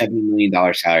 $170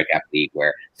 million salary cap league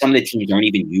where some of the teams aren't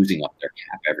even using up their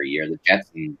cap every year, the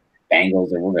Jets and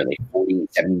Bengals, or what are they, $40,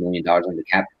 $70 million on the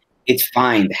cap, it's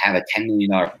fine to have a $10 million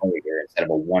player here instead of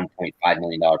a $1.5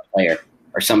 million player,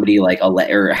 or somebody like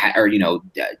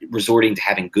resorting to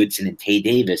having Goodson and Tay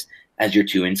Davis as your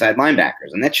two inside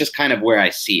linebackers. And that's just kind of where I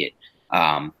see it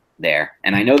there.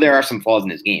 And I know there are some flaws in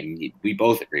this game. We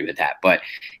both agree with that. But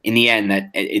in the end, that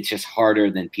it's just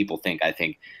harder than people think, I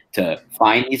think, to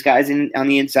find these guys on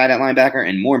the inside at linebacker.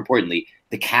 And more importantly,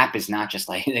 the cap is not just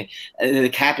like the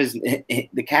cap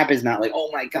is not like,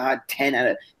 oh my God, 10 out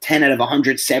of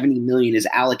 170 million is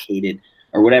allocated,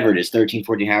 or whatever it is, 13,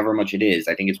 14, however much it is.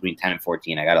 I think it's between 10 and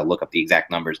 14. I got to look up the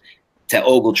exact numbers, to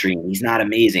Ogletree, and he's not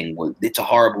amazing. Well, it's a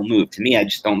horrible move. To me, I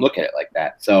just don't look at it like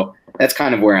that. So that's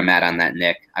kind of where I'm at on that,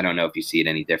 Nick. I don't know if you see it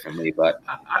any differently, but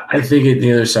I think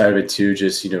the other side of it too,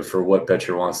 just, for what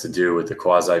Bettcher wants to do with the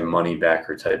quasi money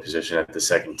backer type position at the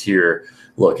second tier.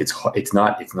 Look, it's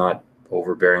not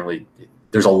overbearingly.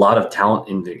 There's a lot of talent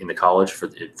in the college for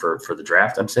the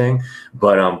draft, I'm saying,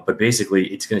 but basically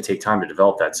it's going to take time to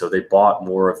develop that. So they bought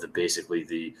more of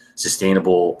the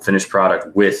sustainable finished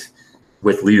product with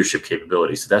leadership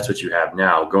capability. So that's what you have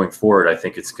now. Going forward, I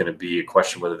think it's going to be a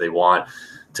question whether they want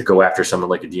to go after someone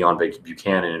like a Deion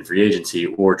Buchanan in free agency,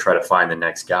 or try to find the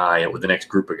next guy with the next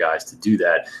group of guys to do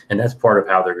that. And that's part of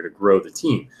how they're going to grow the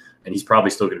team. And he's probably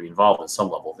still going to be involved in some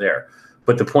level there.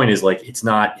 But the point is, like, it's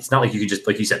not like you can just,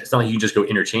 like you said, it's not like you can just go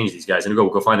interchange these guys and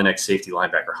go find the next safety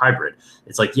linebacker hybrid.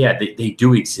 It's like, yeah, they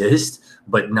do exist,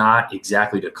 but not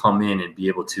exactly to come in and be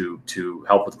able to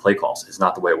help with the play calls. It's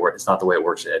not the way it works. It's not the way it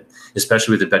works, Ed,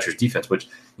 especially with the Bettcher's defense, which,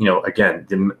 again,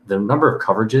 the number of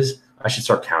coverages, I should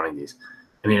start counting these.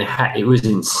 I mean, it was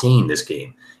insane this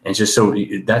game. And it's just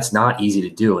that's not easy to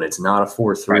do, and it's not a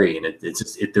 4-3, right.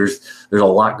 And there's a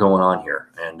lot going on here,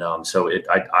 and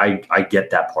I get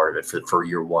that part of it for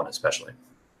year one especially.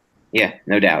 Yeah,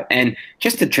 no doubt. And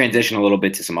just to transition a little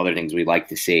bit to some other things we'd like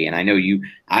to see, and I know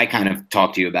I kind of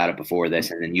talked to you about it before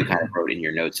this, and then you kind of wrote in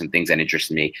your notes some things that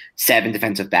interested me. 7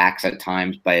 defensive backs at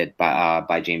times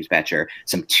by James Bettcher,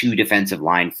 some 2 defensive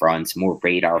line fronts, more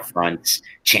radar fronts,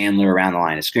 Chandler around the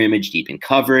line of scrimmage, deep in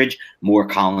coverage, more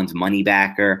Collins money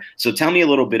backer. So tell me a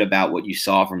little bit about what you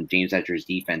saw from James Bettcher's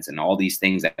defense and all these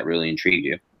things that really intrigued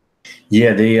you.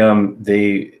 Yeah,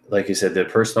 they like I said, the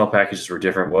personnel packages were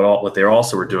different. What they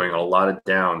also were doing on a lot of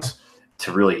downs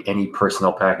to really any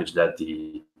personnel package that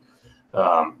the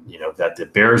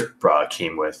Bears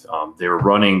came with. They were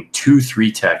running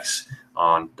 2-3 techs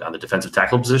on the defensive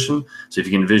tackle position. So if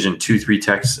you can envision 2-3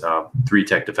 techs, 3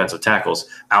 tech defensive tackles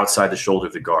outside the shoulder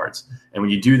of the guards, and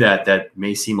when you do that, that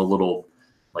may seem a little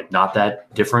like not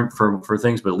that different for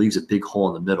things, but it leaves a big hole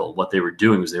in the middle. What they were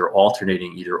doing was they were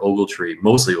alternating either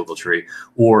mostly Ogletree,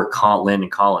 or Landon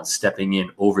Collins stepping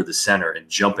in over the center and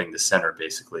jumping the center,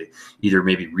 basically, either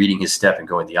maybe reading his step and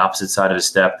going the opposite side of his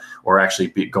step, or actually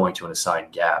going to an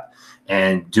assigned gap.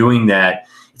 And doing that,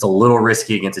 it's a little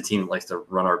risky against a team that likes to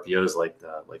run RPOs like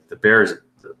the Bears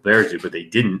do, but they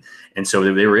didn't, and so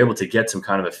they were able to get some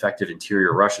kind of effective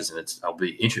interior rushes. And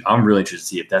I'm really interested to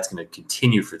see if that's going to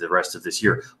continue for the rest of this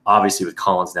year. Obviously, with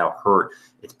Collins now hurt,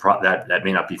 that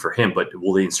may not be for him, but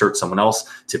will they insert someone else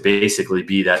to basically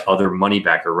be that other money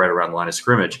backer right around the line of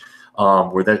scrimmage,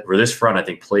 where this front I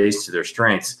think plays to their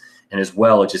strengths, and as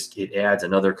well it adds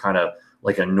another kind of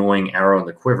like annoying arrow in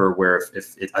the quiver, where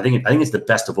I think it's the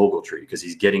best of Ogletree, because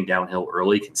he's getting downhill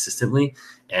early consistently,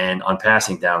 and on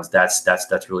passing downs, that's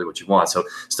really what you want. So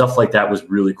stuff like that was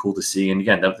really cool to see. And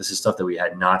again, this is stuff that we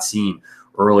had not seen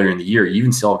earlier in the year. You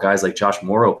even saw guys like Josh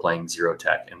Morrow playing 0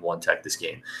 tech and 1 tech this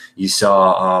game. You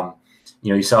saw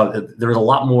there was a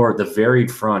lot more. The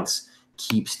varied fronts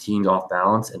keeps teams off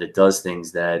balance, and it does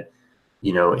things that,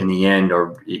 in the end,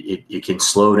 or it can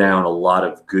slow down a lot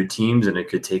of good teams, and it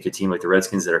could take a team like the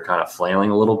Redskins that are kind of flailing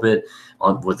a little bit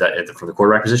with that from the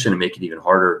quarterback position and make it even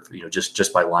harder,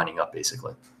 just by lining up,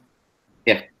 basically.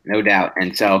 Yeah, no doubt.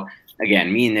 And so,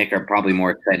 again, me and Nick are probably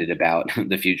more excited about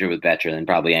the future with Bettcher than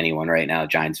probably anyone right now,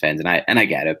 Giants fans, and I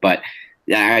get it. But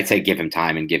I'd say give him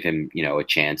time and give him, a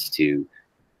chance to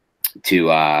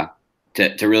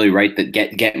really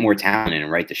get more talent in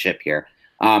and right the ship here.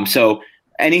 So.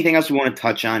 Anything else we want to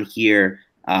touch on here?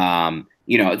 Some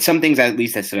things at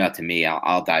least that stood out to me.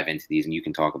 I'll dive into these, and you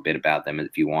can talk a bit about them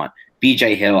if you want.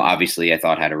 BJ Hill, obviously, I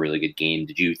thought had a really good game.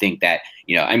 Did you think that,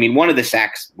 one of the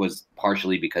sacks was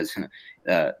partially because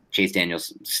Chase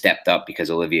Daniels stepped up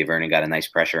because Olivier Vernon got a nice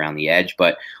pressure around the edge.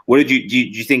 But do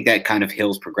you think that kind of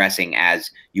Hill's progressing as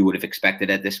you would have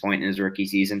expected at this point in his rookie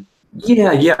season?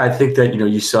 Yeah. I think that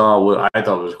you saw what I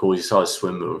thought was cool. You saw his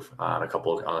swim move on a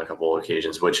couple of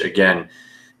occasions, which again,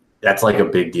 that's like a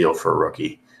big deal for a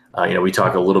rookie. We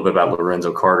talk a little bit about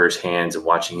Lorenzo Carter's hands and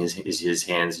watching his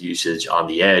hands usage on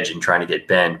the edge and trying to get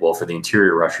bend. Well, for the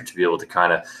interior rusher to be able to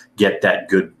kind of get that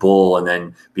good bull and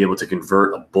then be able to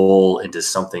convert a bull into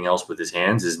something else with his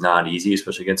hands is not easy,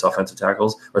 especially against offensive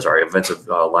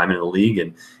linemen in the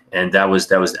league. And that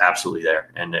was absolutely there,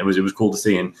 and it was cool to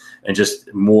see, and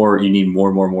just more. You need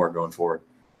more going forward.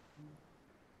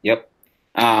 Yep.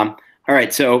 All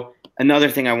right, so another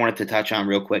thing I wanted to touch on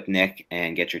real quick, Nick,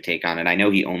 and get your take on it. I know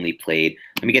he only played,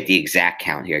 let me get the exact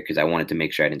count here because I wanted to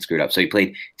make sure I didn't screw it up. So he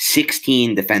played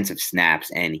 16 defensive snaps,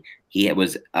 and he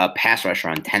was a pass rusher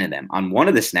on 10 of them. On one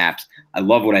of the snaps, I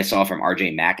love what I saw from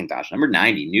RJ McIntosh, number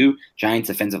 90, new Giants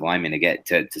defensive lineman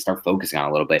to start focusing on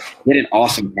a little bit. He had an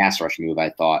awesome pass rush move, I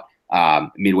thought,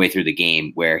 midway through the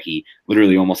game where he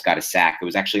literally almost got a sack. It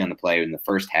was actually on the play in the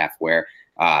first half where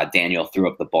Daniel threw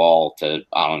up the ball to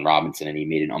Allen Robinson, and he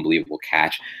made an unbelievable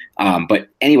catch. But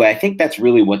anyway, I think that's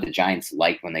really what the Giants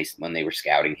liked when they were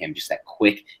scouting him, just that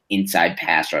quick inside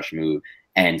pass rush move.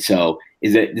 And so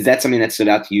is that something that stood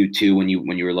out to you too when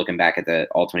you were looking back at the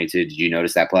All-22? Did you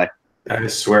notice that play? I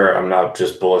swear I'm not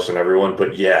just bullish on everyone,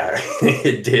 but yeah,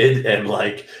 it did. And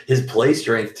like his play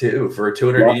strength too, for a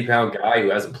 280-pound guy who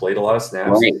hasn't played a lot of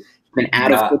snaps. Right. Been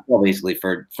out of football basically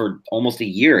for almost a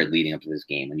year leading up to this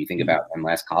game. When you think about when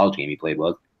last college game he played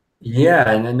was. Yeah,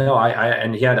 and then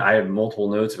I had multiple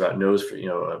notes about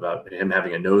about him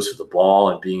having a nose for the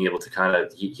ball and being able to kind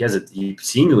of he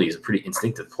seemingly is a pretty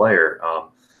instinctive player.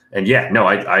 And yeah, no,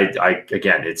 I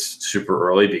again, it's super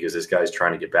early because this guy's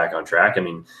trying to get back on track. I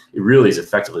mean, it really is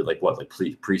effectively like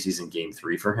preseason game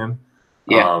 3 for him.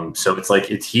 Yeah. So it's like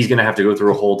he's going to have to go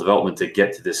through a whole development to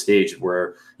get to this stage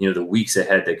where the weeks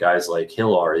ahead that guys like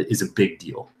Hill are is a big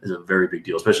deal, is a very big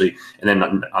deal, especially. And then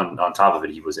on top of it,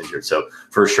 he was injured, so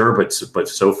for sure. But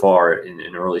so far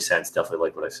in early sense, definitely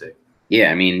like what I see.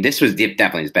 Yeah, I mean, this was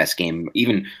definitely his best game.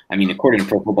 Even, I mean, according to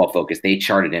Pro Football Focus, they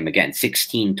charted him again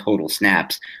 16 total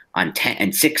snaps on 10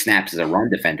 and 6 snaps as a run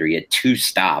defender. He had 2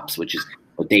 stops, which is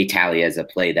what they tally as a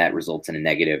play that results in a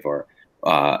negative or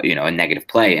a negative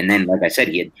play. And then, like I said,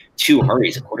 he had 2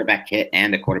 hurries, a quarterback hit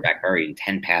and a quarterback hurry, and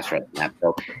 10 pass rush snaps.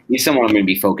 So he's someone I'm going to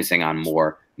be focusing on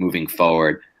more moving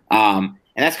forward.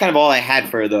 And that's kind of all I had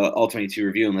for the All-22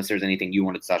 review, unless there's anything you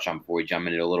wanted to touch on before we jump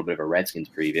into a little bit of a Redskins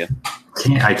preview.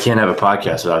 I can't have a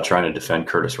podcast without trying to defend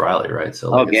Curtis Riley, right?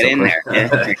 So get in there.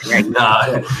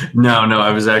 No.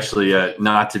 I was actually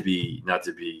not to be.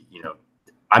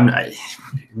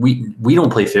 We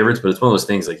don't play favorites, but it's one of those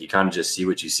things like you kind of just see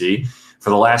what you see. For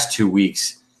the last 2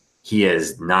 weeks, he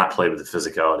has not played with the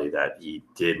physicality that he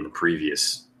did in the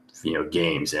previous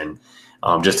games, and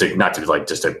just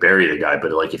to bury the guy,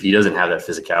 but like if he doesn't have that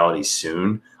physicality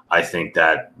soon, I think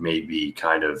that may be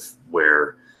kind of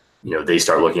where they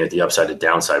start looking at the upside and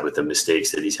downside with the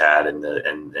mistakes that he's had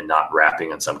and not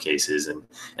wrapping in some cases and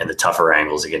the tougher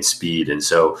angles against speed. And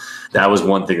so that was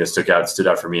one thing that stood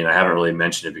out for me, and I haven't really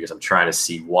mentioned it because I'm trying to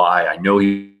see why. I know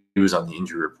he was on the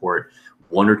injury report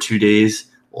 1 or 2 days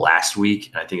last week,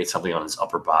 and I think it's something on his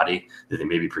upper body that they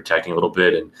may be protecting a little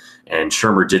bit. And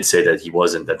Shurmur did say that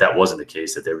that wasn't the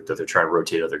case, that they're trying to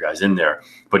rotate other guys in there.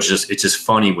 But it's just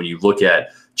funny when you look at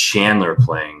Chandler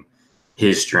playing,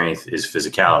 his strength is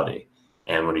physicality.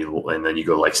 And then you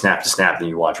go like snap to snap, then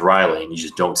you watch Riley, and you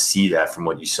just don't see that from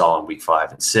what you saw in week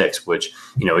 5 and 6. Which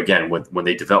again, when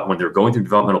they're going through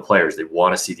developmental players, they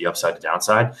want to see the upside to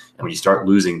downside. And when you start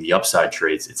losing the upside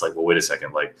traits, it's like, well, wait a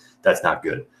second, like that's not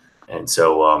good. And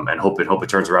so, and hope it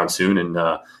turns around soon. And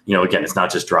again, it's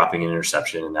not just dropping an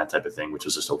interception and that type of thing, which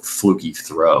was just a fluky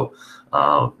throw.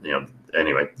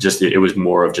 Anyway, just it was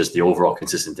more of just the overall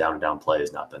consistent down and down play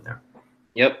has not been there.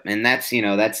 Yep, and that's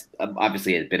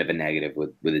obviously a bit of a negative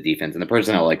with the defense, and the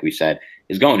personnel, like we said,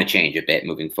 is going to change a bit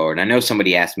moving forward. And I know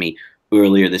somebody asked me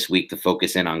earlier this week to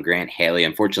focus in on Grant Haley.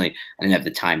 Unfortunately, I didn't have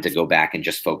the time to go back and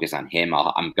just focus on him.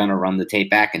 I'm going to run the tape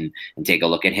back and take a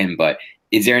look at him. But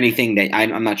is there anything that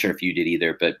I'm not sure if you did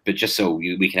either, but just so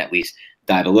we can at least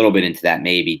dive a little bit into that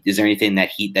maybe. Is there anything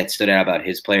that stood out about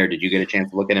his player? Did you get a chance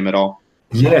to look at him at all?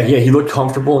 Yeah, he looked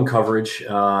comfortable in coverage.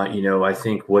 I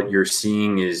think what you're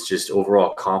seeing is just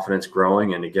overall confidence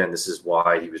growing. And again, this is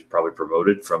why he was probably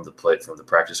promoted from the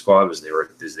practice squad, was they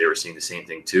were seeing the same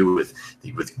thing too,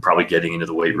 with probably getting into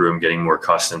the weight room, getting more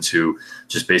accustomed to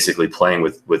just basically playing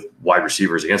with wide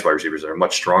receivers against wide receivers that are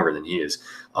much stronger than he is.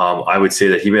 I would say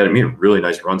that he made a really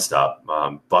nice run stop,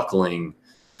 buckling.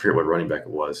 I forget what running back it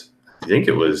was. I think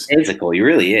it was physical. He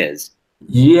really is.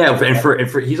 Yeah, and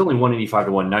for he's only 185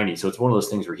 to 190, so it's one of those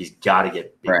things where he's got to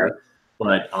get bigger.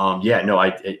 But yeah, no,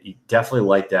 I definitely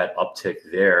like that uptick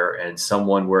there, and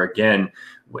someone where again,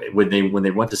 when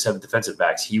they went to 7 defensive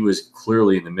backs, he was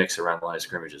clearly in the mix around the line of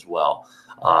scrimmage as well.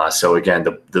 So again,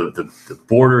 the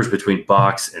borders between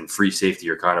box and free safety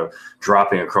are kind of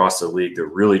dropping across the league. They're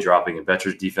really dropping in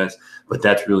Betcher's defense, but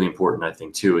that's really important, I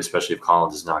think, too, especially if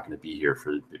Collins is not going to be here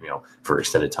for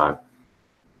extended time.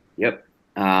 Yep.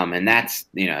 And that's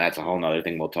a whole nother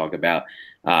thing we'll talk about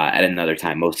at another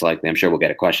time, most likely. I'm sure we'll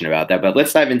get a question about that. But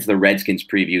let's dive into the Redskins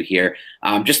preview here.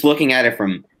 Just looking at it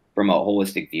from a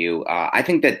holistic view, I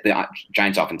think that the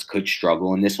Giants offense could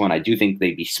struggle in this one. I do think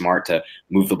they'd be smart to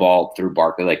move the ball through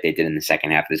Barkley like they did in the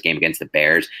second half of this game against the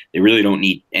Bears. They really don't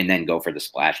need, and then go for the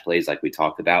splash plays like we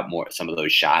talked about, more some of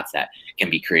those shots that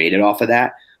can be created off of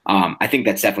that. I think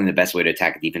that's definitely the best way to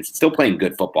attack a defense. It's still playing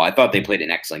good football. I thought they played an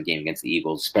excellent game against the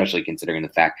Eagles, especially considering the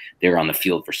fact they were on the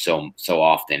field for so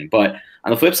often. But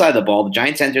on the flip side of the ball, the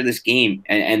Giants entered this game,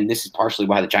 and this is partially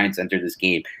why the Giants entered this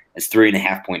game as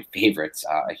 3.5-point favorites,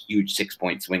 a huge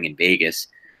 6-point swing in Vegas.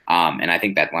 And I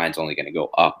think that line's only going to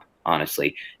go up,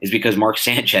 honestly, is because Mark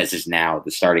Sanchez is now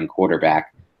the starting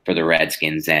quarterback for the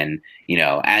Redskins. And,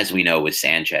 as we know with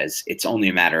Sanchez, it's only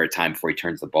a matter of time before he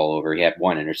turns the ball over. He had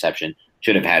 1 interception.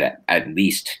 Should have had at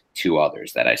least 2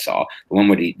 others that I saw. The one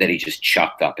that he just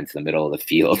chucked up into the middle of the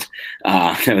field.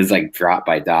 It was like dropped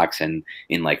by Doxson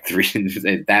in like 3.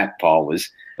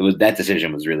 That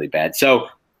decision was really bad. So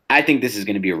I think this is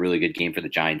going to be a really good game for the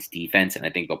Giants defense, and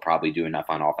I think they'll probably do enough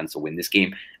on offense to win this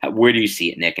game. Where do you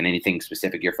see it, Nick? And anything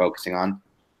specific you're focusing on?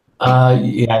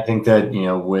 Yeah, I think that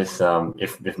with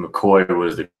if McCoy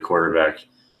was the quarterback,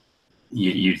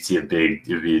 you'd see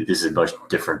this is a much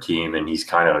different team, and he's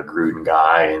kind of a Gruden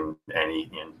guy, and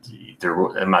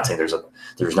I'm not saying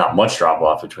there's not much drop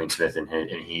off between Smith and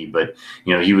he, but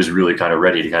he was really kind of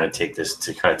ready to kind of take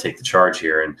the charge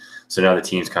here, and so now the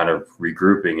team's kind of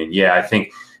regrouping, and yeah, I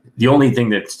think the only thing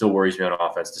that still worries me on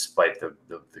offense, despite the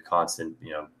constant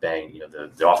bang,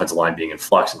 the offensive line being in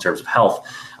flux in terms of health,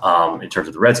 in terms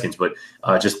of the Redskins, but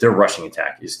just their rushing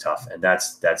attack is tough, and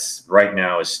that's right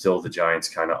now is still the Giants'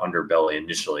 kind of underbelly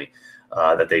initially.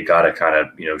 That they got to kind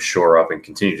of shore up and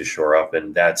continue to shore up,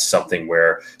 and that's something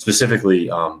where specifically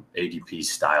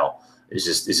ADP's style is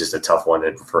just a tough one.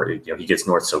 He gets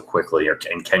north so quickly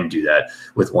and can do that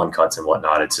with one cuts and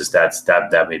whatnot. It's just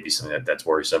that may be something that's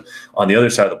worrisome. On the other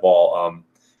side of the ball,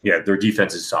 their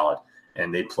defense is solid,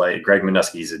 and they play. Greg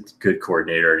Minuski is a good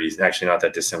coordinator, and he's actually not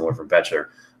that dissimilar from Betcher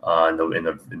in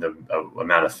the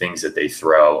amount of things that they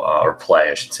throw or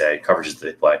play, I should say, coverages that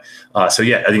they play. So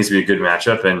yeah, I think it's gonna be a good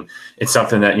matchup, and it's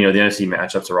something that the NFC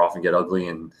matchups are often get ugly,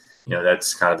 and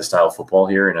that's kind of the style of football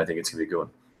here, and I think it's gonna be a good one.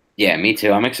 Yeah, me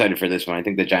too. I'm excited for this one. I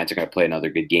think the Giants are going to play another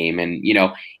good game. And,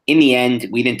 in the end,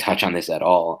 we didn't touch on this at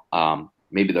all.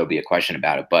 Maybe there'll be a question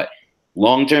about it. But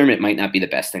long term, it might not be the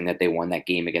best thing that they won that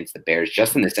game against the Bears,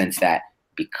 just in the sense that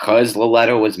because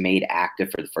Lauletta was made active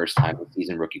for the first time this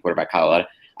season, rookie quarterback Kyle Lauletta,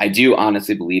 I do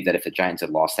honestly believe that if the Giants had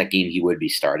lost that game, he would be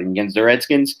starting against the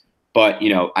Redskins. But,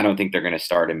 I don't think they're going to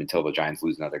start him until the Giants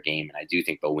lose another game. And I do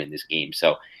think they'll win this game.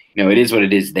 So, it is what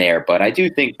it is there. But I do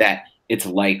think that it's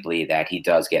likely that he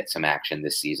does get some action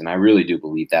this season. I really do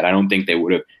believe that. I don't think they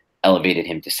would have elevated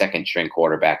him to second-string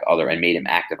quarterback and made him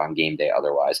active on game day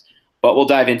otherwise. But we'll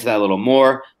dive into that a little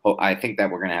more. I think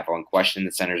that we're going to have one question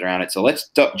that centers around it. So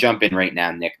let's jump in right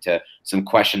now, Nick, to some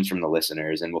questions from the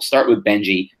listeners. And we'll start with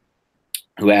Benji,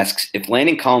 who asks, if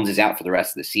Landon Collins is out for the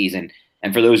rest of the season,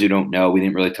 and for those who don't know, we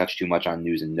didn't really touch too much on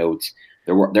news and notes.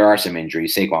 There are some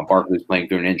injuries. Saquon Barkley's playing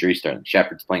through an injury. Sterling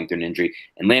Shepard's playing through an injury.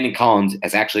 And Landon Collins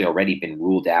has actually already been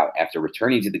ruled out after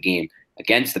returning to the game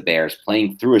against the Bears,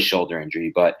 playing through a shoulder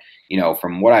injury. But,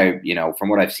 from what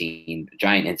I've seen,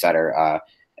 Giant Insider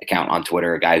account on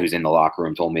Twitter, a guy who's in the locker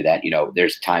room told me that,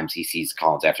 there's times he sees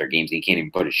Collins after games and he can't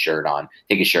even put his shirt on,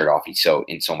 take his shirt off. He's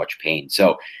in so much pain.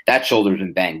 So that shoulder's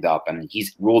been banged up, and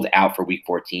he's ruled out for week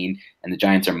 14. And the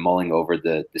Giants are mulling over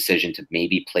the decision to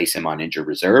maybe place him on injured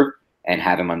reserve and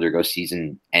have him undergo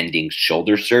season-ending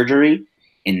shoulder surgery.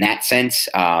 In that sense,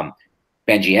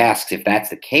 Benji asks, if that's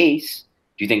the case,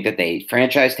 do you think that they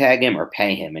franchise tag him or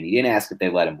pay him? And he didn't ask if they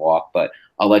let him walk, but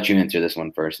I'll let you answer this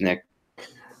one first, Nick.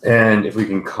 And if we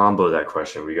can combo that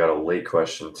question, we got a late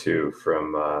question too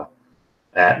from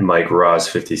at Mike Ross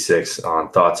 56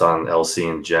 on thoughts on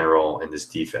LC in general in this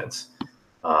defense.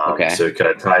 Okay. So it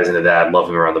kind of ties into that. Love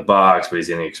him around the box, but he's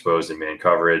getting exposed in man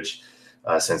coverage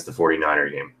since the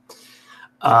 49er game.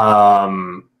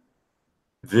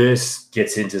 This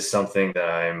gets into something that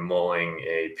I'm mulling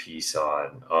a piece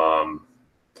on.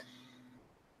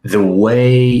 The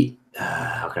way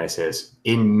how can I say this?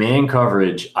 In man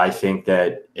coverage, I think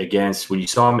that when you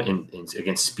saw him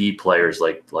against speed players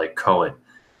like Cohen,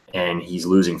 and he's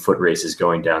losing foot races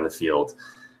going down the field,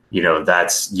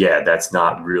 that's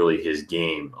not really his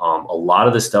game. A lot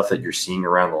of the stuff that you're seeing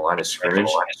around the line of scrimmage,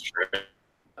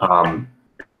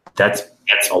 that's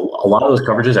a lot of those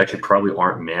coverages actually probably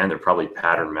aren't man. They're probably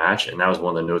pattern match. And that was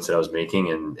one of the notes that I was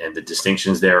making. And the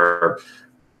distinctions there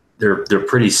they're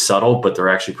pretty subtle, but they're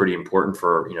actually pretty important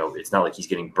for, it's not like he's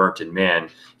getting burnt in man.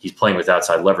 He's playing with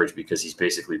outside leverage because he's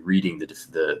basically reading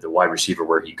the wide receiver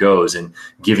where he goes and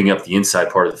giving up the inside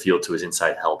part of the field to his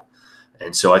inside help.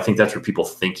 And so I think that's where people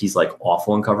think he's like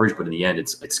awful in coverage, but in the end,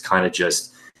 it's kind of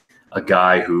just a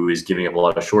guy who is giving up a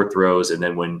lot of short throws. And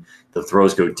then when the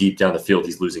throws go deep down the field,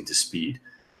 he's losing to speed.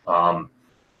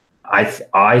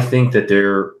 I think that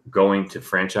they're going to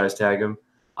franchise tag him.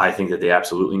 I think that they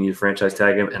absolutely need to franchise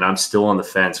tag him. And I'm still on the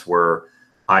fence where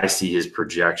I see his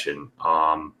projection.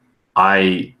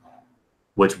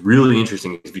 What's really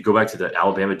interesting is if you go back to the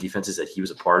Alabama defenses that he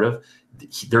was a part of,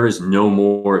 there is no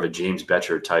more of a James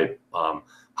Bettcher type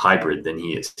hybrid than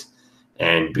he is.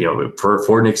 And,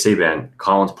 for Nick Saban,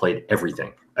 Collins played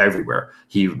everywhere.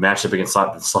 He matched up against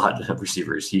slot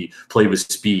receivers. He played with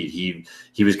speed.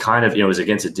 He was kind of, it was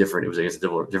against a different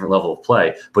level of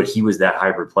play, but he was that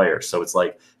hybrid player. So it's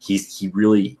like he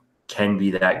really can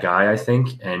be that guy, I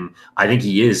think. And I think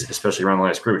he is, especially around the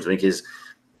line of scrimmage. I think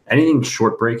anything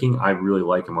short breaking, I really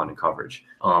like him on in coverage.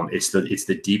 It's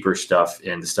the deeper stuff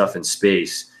and the stuff in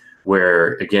space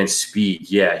where against speed,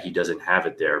 he doesn't have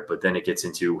it there, but then it gets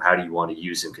into how do you want to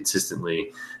use him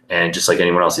consistently, and just like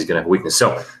anyone else, he's going to have a weakness.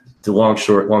 So the long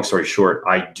story short,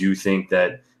 I do think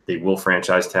that they will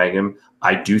franchise tag him.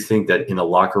 I do think that in the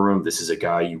locker room, this is a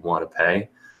guy you want to pay,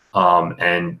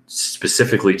 and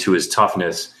specifically to his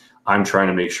toughness, I'm trying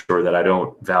to make sure that I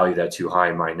don't value that too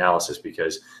high in my analysis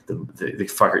because the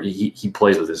fucker he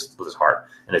plays with his heart,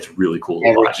 and it's really cool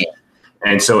to watch.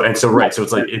 And so right, so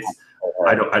it's like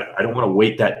I don't want to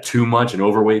weight that too much and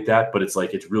overweight that, but it's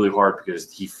like it's really hard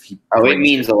because he it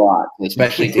means a lot,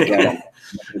 especially to get him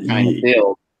trying to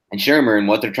build and Shurmur and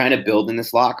what they're trying to build in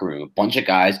this locker room. A bunch of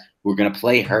guys who are going to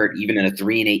play hurt even in a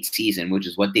 3-8 season, which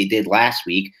is what they did last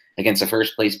week against the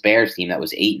first place Bears team that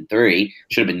was 8-3.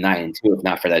 Should have been 9-2 if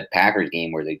not for that Packers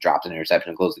game where they dropped an interception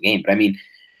and closed the game. But I mean,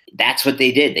 that's what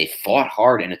they did. They fought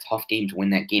hard in a tough game to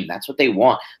win that game. That's what they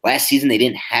want. Last season, they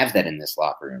didn't have that in this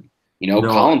locker room. No.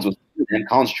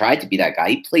 Collins tried to be that guy.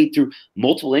 He played through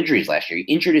multiple injuries last year.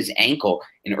 He injured his ankle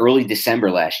in early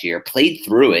December last year, played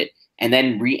through it, and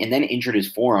then injured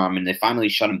his forearm, and they finally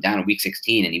shut him down in Week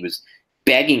 16, and he was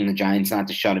begging the Giants not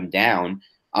to shut him down.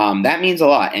 That means a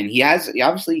lot. And he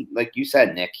obviously, like you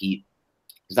said, Nick, he's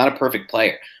not a perfect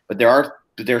player, but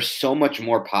there's so much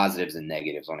more positives than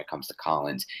negatives when it comes to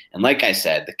Collins. And like I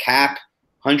said, the cap,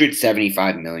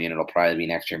 $175 million, it'll probably be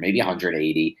next year, maybe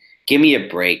 $180. Give me a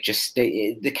break.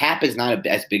 The cap is not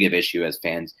as big of an issue as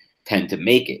fans tend to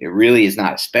make it. It really is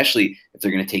not, especially if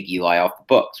they're going to take Eli off the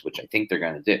books, which I think they're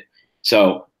going to do.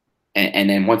 So, and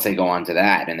then once they go on to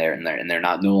that, and they're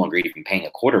no longer even paying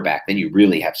a quarterback, then you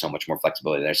really have so much more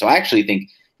flexibility there. So I actually think,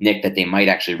 Nick, that they might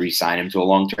actually re-sign him to a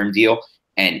long-term deal,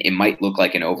 and it might look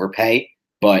like an overpay,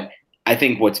 but I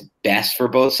think what's best for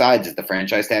both sides is the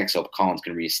franchise tag, so Collins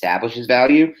can reestablish his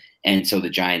value, and so the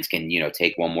Giants can,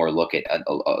 take one more look at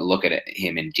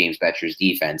him in James Bettcher's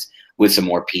defense with some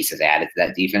more pieces added to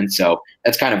that defense. So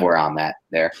that's kind of where I'm at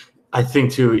there. I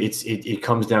think too, it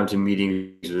comes down to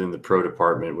meetings within the pro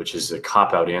department, which is a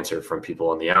cop-out answer from people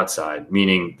on the outside,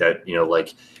 meaning that,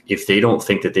 like if they don't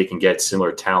think that they can get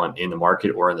similar talent in the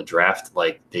market or in the draft,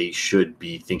 like they should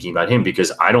be thinking about him,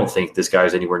 because I don't think this guy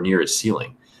is anywhere near his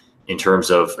ceiling in terms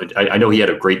of, I know he had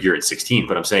a great year at 16,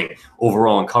 but I'm saying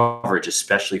overall in coverage,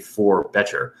 especially for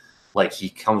Bettcher, like he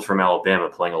comes from Alabama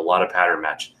playing a lot of pattern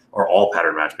match, or all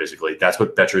pattern match, basically. That's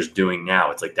what Bettcher is doing now.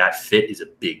 It's like that fit is a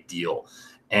big deal.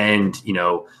 And,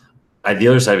 the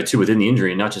other side of it too, within the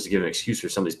injury, and not just to give an excuse for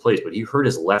some of these plays, but he hurt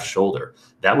his left shoulder.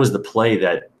 That was the play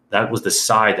that was the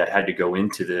side that had to go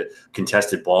into the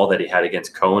contested ball that he had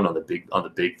against Cohen on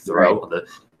the big throw. Right.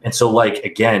 And so, like,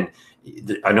 again,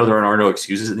 I know there are no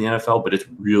excuses in the NFL, but it's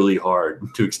really hard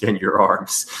to extend your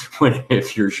arms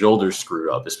if your shoulder's screwed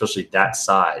up, especially that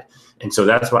side. And so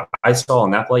that's what I saw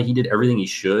on that play. He did everything he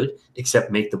should except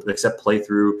play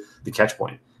through the catch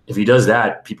point. If he does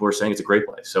that, people are saying it's a great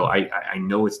play. So I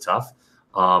know it's tough.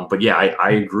 But yeah,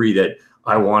 I agree that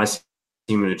I want to see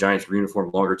him in a Giants uniform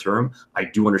longer term. I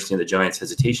do understand the Giants'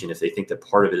 hesitation if they think that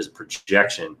part of it is a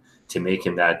projection to make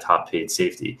him that top paid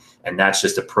safety. And that's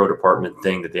just a pro department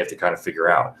thing that they have to kind of figure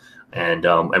out.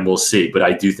 And we'll see. But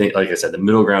I do think, like I said, the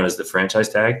middle ground is the franchise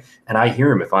tag, and I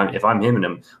hear him. If I'm him,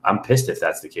 and I'm pissed if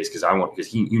that's the case because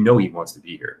he wants to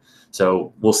be here.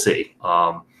 So we'll see.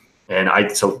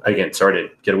 So again, sorry to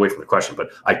get away from the question, but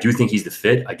I do think he's the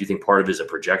fit. I do think part of it is a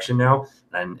projection now,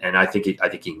 and I think he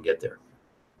can get there.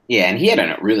 Yeah, and he had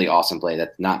a really awesome play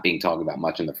that's not being talked about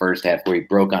much in the first half, where he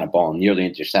broke on a ball and nearly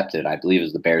intercepted. I believe it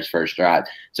was the Bears' first drive.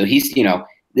 So he's,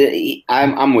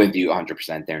 I'm with you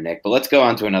 100% there, Nick. But let's go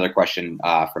on to another question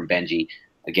from Benji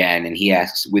again, and he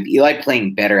asks, with Eli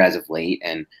playing better as of late,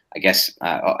 and I guess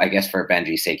for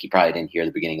Benji's sake, he probably didn't hear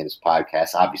the beginning of this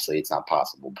podcast. Obviously, it's not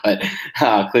possible, but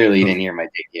clearly he didn't hear my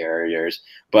take here or yours.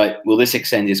 But will this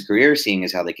extend his career, seeing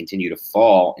as how they continue to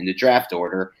fall in the draft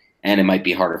order, and it might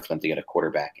be harder for them to get a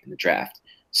quarterback in the draft?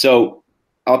 So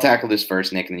I'll tackle this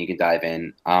first, Nick, and then you can dive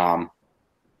in.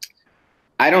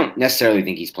 I don't necessarily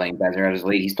think he's playing better as of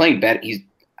late. He's playing better.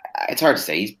 It's hard to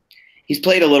say. He's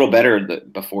played a little better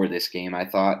before this game, I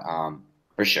thought,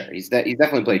 for sure. He's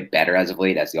definitely played better as of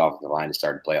late as the offensive line has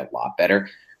started to play a lot better.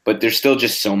 But there's still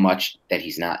just so much that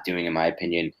he's not doing, in my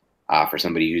opinion, for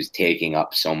somebody who's taking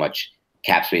up so much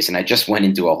cap space. And I just went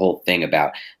into a whole thing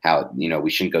about how, we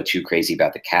shouldn't go too crazy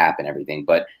about the cap and everything.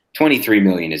 But $23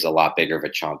 million is a lot bigger of a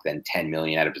chunk than $10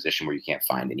 million at a position where you can't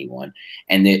find anyone.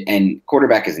 And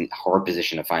quarterback is a hard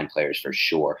position to find players for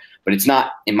sure. But it's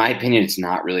not, in my opinion, it's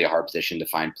not really a hard position to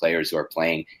find players who are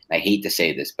playing, and I hate to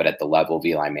say this, but at the level of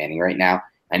Eli Manning right now.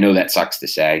 I know that sucks to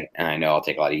say, and I know I'll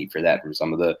take a lot of heat for that from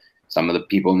some of the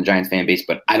people in the Giants fan base,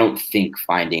 but I don't think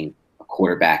finding a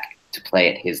quarterback to play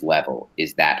at his level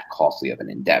is that costly of an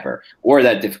endeavor or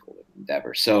that difficult of an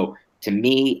endeavor. So to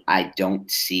me, I don't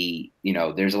see,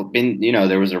 there was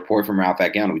a report from Ralph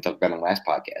Aggiano, we talked about in the last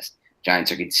podcast.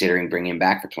 Giants are considering bringing him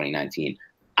back for 2019.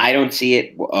 I don't see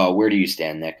it. Where do you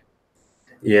stand, Nick?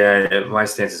 Yeah, my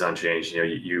stance is unchanged.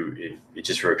 You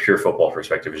just from a pure football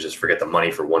perspective, is just forget the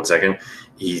money for 1 second.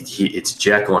 It's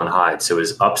Jekyll and Hyde. So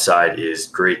his upside is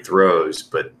great throws,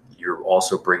 but you're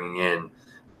also bringing in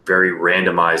very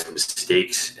randomized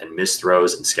mistakes and missed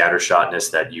throws and scattershotness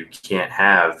that you can't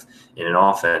have in an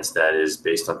offense that is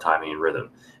based on timing and rhythm.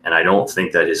 And I don't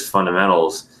think that his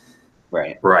fundamentals,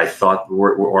 right, where I thought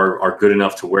are good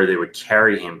enough to where they would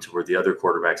carry him to where the other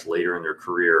quarterbacks later in their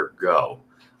career go.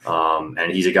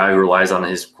 And he's a guy who relies on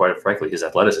quite frankly, his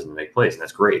athleticism to make plays, and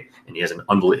that's great. And he had an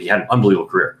unbelievable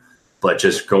career. But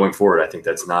just going forward, I think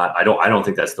that's not. I don't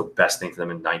think that's the best thing for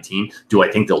them in 19. Do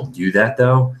I think they'll do that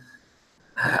though?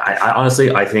 I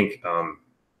honestly, I think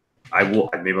I will.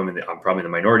 Maybe I'm probably in the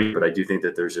minority, but I do think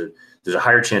that there's a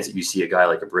higher chance that you see a guy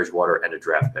like a Bridgewater and a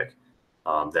draft pick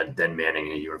than Manning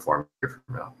in a uniform year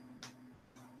from now.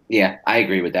 Yeah, I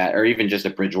agree with that. Or even just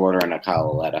a Bridgewater and a Kyle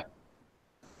Lauletta.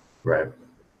 Right.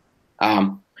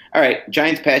 All right.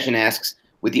 Giants Passion asks,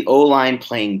 with the O-line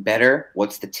playing better,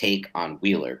 what's the take on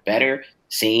Wheeler? Better?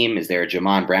 Same? Is there a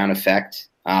Jamon Brown effect?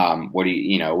 What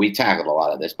do we tackled a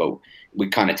lot of this, but we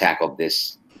kind of tackled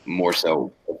this more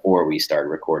so before we started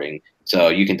recording. So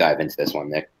you can dive into this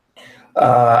one, Nick.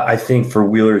 I think for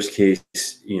Wheeler's case,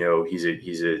 he's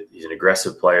an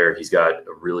aggressive player. He's got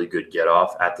a really good get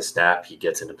off at the snap. He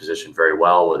gets into position very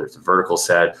well, whether it's a vertical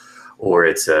set or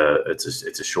it's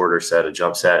a shorter set, a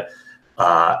jump set.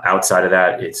 Outside of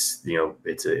that, it's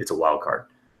a wild card.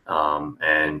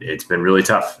 And it's been really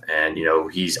tough. And,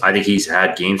 I think he's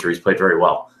had games where he's played very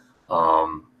well.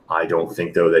 I don't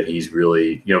think though that he's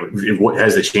really, what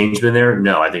has the change been there?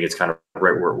 No, I think it's kind of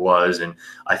right where it was. And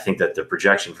I think that the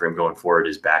projection for him going forward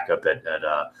is back up at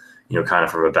kind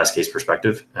of from a best case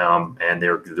perspective. And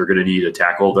they're going to need a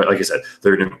tackle. Like I said,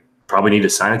 they're going to probably need to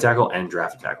sign a tackle and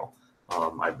draft a tackle.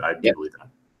 I do believe that.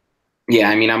 Yeah.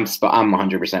 I mean, I'm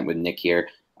 100% with Nick here.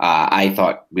 I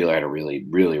thought Wheeler had a really,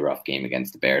 really rough game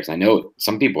against the Bears. I know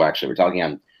some people actually were talking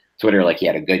on Twitter like he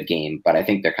had a good game, but I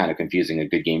think they're kind of confusing a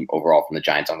good game overall from the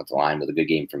Giants on the line with a good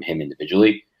game from him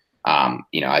individually.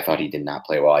 I thought he did not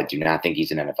play well. I do not think he's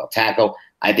an NFL tackle.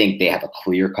 I think they have a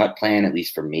clear-cut plan, at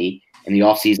least for me, in the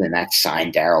offseason, and that's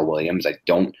sign Darrell Williams. I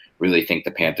don't really think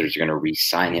the Panthers are going to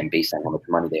re-sign him based on how much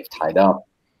money they've tied up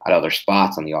at other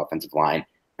spots on the offensive line.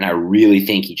 And I really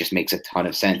think he just makes a ton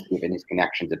of sense given his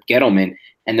connections with Gettleman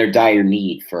and their dire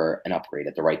need for an upgrade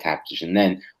at the right tackle position.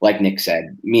 Then, like Nick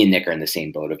said, me and Nick are in the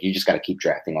same boat. If you just got to keep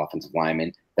drafting offensive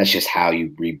linemen, that's just how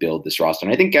you rebuild this roster.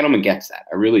 And I think Gettleman gets that.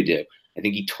 I really do. I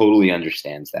think he totally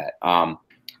understands that.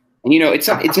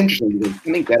 It's interesting because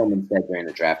I think Gettleman said during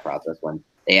the draft process when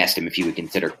they asked him if he would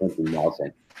consider Quentin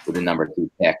Nelson with the number 2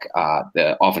 pick,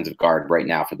 the offensive guard right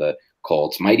now for the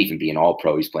Colts, might even be an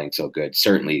all-pro. He's playing so good.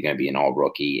 Certainly going to be an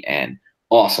all-rookie and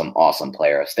awesome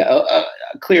player.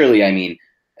 Clearly, I mean,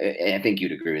 I think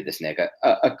you'd agree with this, Nick,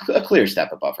 a clear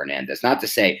step above Hernandez. Not to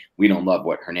say we don't love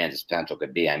what Hernandez's potential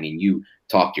could be. I mean, you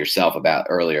talked yourself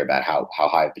earlier about how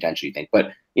high of potential you think,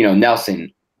 but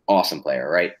Nelson, awesome player,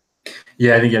 right?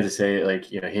 Yeah, I think you have to say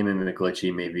him and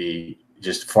McGlinchey maybe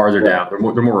just farther down. They're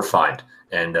more refined,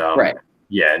 and right.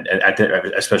 Yeah, and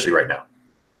especially right now.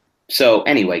 So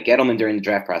anyway, Gettleman during the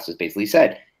draft process basically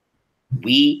said,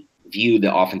 we view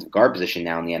the offensive guard position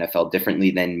now in the NFL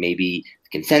differently than maybe the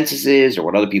consensus is or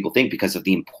what other people think because of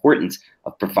the importance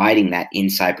of providing that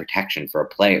inside protection for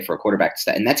a quarterback.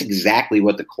 And that's exactly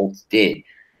what the Colts did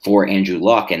for Andrew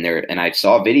Luck. And I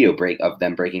saw a video of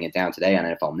them breaking it down today on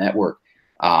NFL Network.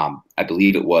 I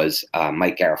believe it was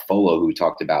Mike Garafolo who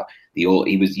talked about he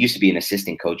used to be an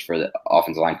assistant coach for the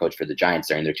offensive line coach for the Giants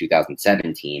during their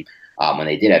 2007 team when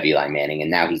they did have Eli Manning,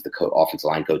 and now he's the offensive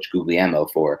line coach Guglielmo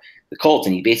for the Colts,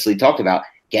 and he basically talked about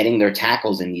getting their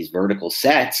tackles in these vertical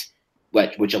sets,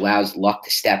 which allows Luck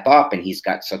to step up, and he's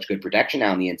got such good protection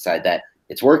now on the inside that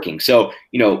it's working. So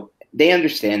they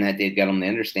understand that Dave Gettleman. They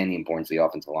understand the importance of the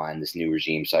offensive line, this new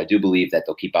regime. So I do believe that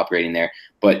they'll keep upgrading there.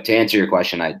 But to answer your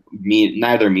question,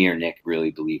 neither me or Nick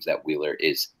really believes that Wheeler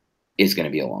is going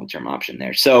to be a long-term option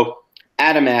there. So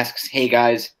Adam asks, hey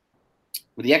guys,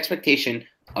 with the expectation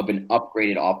of an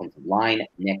upgraded offensive line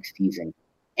next season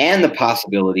and the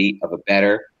possibility of a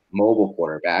better mobile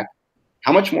quarterback,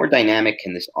 how much more dynamic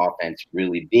can this offense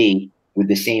really be with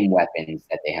the same weapons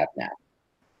that they have now?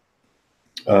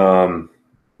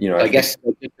 I guess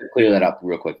just to clear that up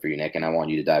real quick for you, Nick, and I want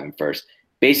you to dive in first.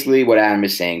 Basically, what Adam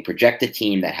is saying, project a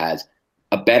team that has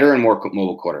a better and more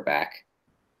mobile quarterback,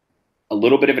 a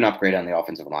little bit of an upgrade on the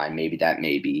offensive line. Maybe that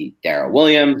may be Darrell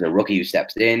Williams, a rookie who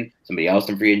steps in, somebody else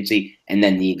in free agency, and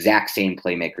then the exact same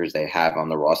playmakers they have on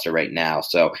the roster right now.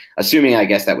 So assuming, I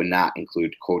guess, that would not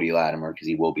include Cody Latimer because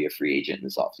he will be a free agent in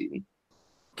this offseason.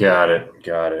 Got it.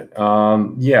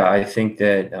 Yeah, I think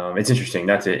that it's interesting,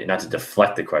 not to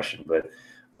deflect the question, but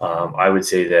I would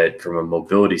say that from a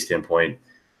mobility standpoint,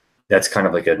 that's kind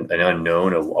of like an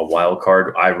unknown, a wild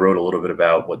card. I wrote a little bit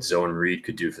about what zone read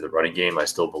could do for the running game. I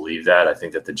still believe that. I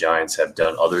think that the Giants have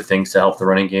done other things to help the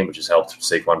running game, which has helped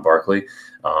Saquon Barkley.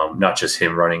 Not just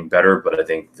him running better, but I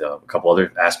think a couple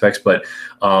other aspects. But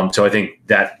so I think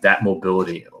that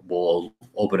mobility will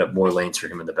open up more lanes for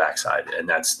him in the backside, and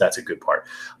that's a good part.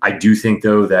 I do think,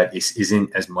 though, that this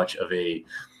isn't as much of a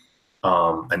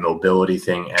mobility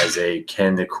thing as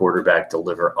can the quarterback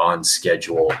deliver on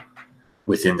schedule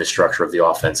within the structure of the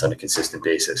offense on a consistent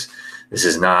basis. This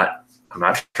is not, I'm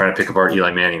not trying to pick apart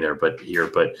Eli Manning there, but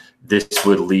this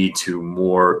would lead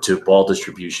to ball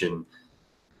distribution.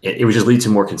 It would just lead to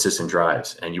more consistent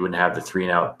drives, and you wouldn't have the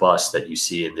 3-and-out bust that you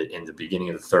see in the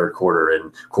beginning of the third quarter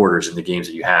and quarters in the games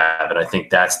that you have. And I think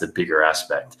that's the bigger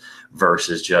aspect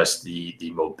versus just the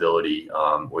mobility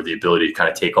or the ability to kind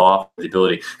of take off,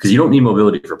 because you don't need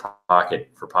mobility for pocket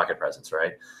presence,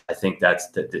 right? I think that's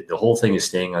the whole thing is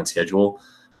staying on schedule,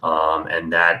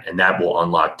 and that will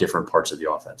unlock different parts of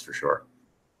the offense for sure.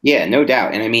 Yeah, no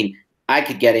doubt. And I mean, I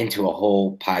could get into a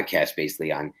whole podcast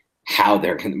basically on how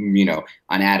they're,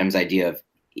 on Adam's idea of,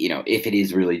 if it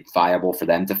is really viable for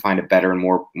them to find a better and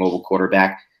more mobile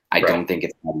quarterback. I don't think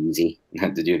it's that easy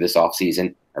to do this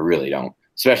offseason. I really don't,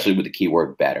 especially with the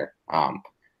keyword better.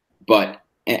 But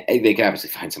they could obviously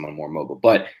find someone more mobile.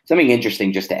 But something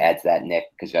interesting just to add to that, Nick,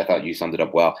 because I thought you summed it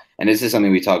up well. And this is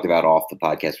something we talked about off the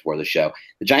podcast before the show.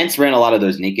 The Giants ran a lot of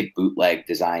those naked bootleg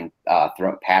design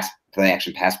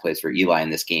play-action pass plays for Eli in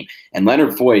this game. And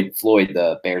Leonard Floyd,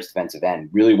 the Bears defensive end,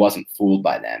 really wasn't fooled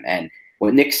by them. And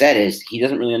what Nick said is he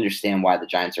doesn't really understand why the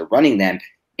Giants are running them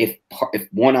if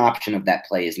one option of that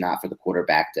play is not for the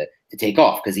quarterback to take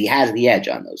off, because he has the edge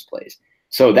on those plays.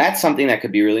 So that's something that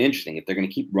could be really interesting. If they're going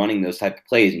to keep running those type of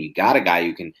plays and you got a guy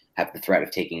who can have the threat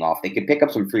of taking off, they could pick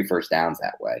up some free first downs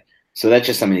that way. So that's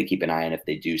just something to keep an eye on if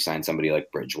they do sign somebody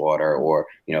like Bridgewater, or,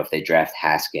 if they draft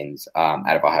Haskins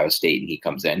out of Ohio State and he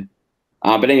comes in.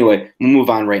 But anyway, we'll move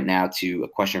on right now to a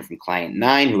question from Client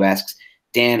 9 who asks,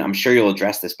 Dan, I'm sure you'll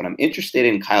address this, but I'm interested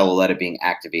in Kyle Lauletta being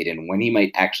activated and when he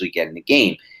might actually get in the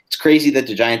game. It's crazy that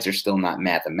the Giants are still not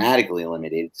mathematically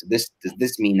eliminated. So does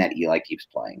this mean that Eli keeps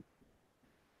playing?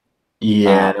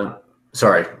 Yeah.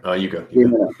 Sorry. You go.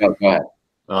 Go ahead.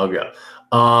 I'll go.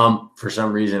 For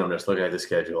some reason, I'm just looking at the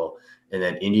schedule, and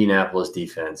that Indianapolis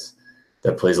defense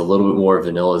that plays a little bit more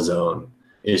vanilla zone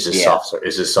is just soft.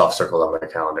 It's just soft circled on my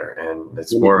calendar, and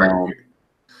it's more.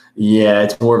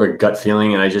 It's more of a gut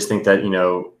feeling, and I just think that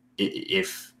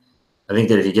if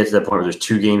you get to that point where there's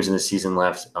 2 games in the season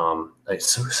left,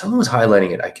 someone was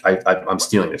highlighting it. I'm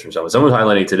stealing this from someone. Someone was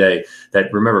highlighting today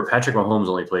that, remember, Patrick Mahomes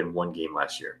only played 1 game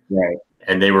last year. Right.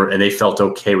 And they felt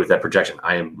okay with that projection.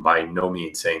 I am by no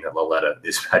means saying that Laletta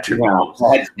is Patrick Mahomes.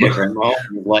 That's different.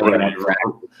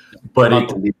 But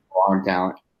arm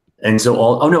talent. And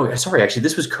so sorry, actually,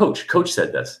 this was Coach. Coach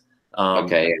said this.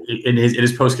 Okay. In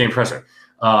his post game presser,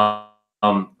 or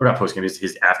not post game,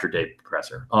 his after day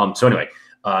presser. So anyway,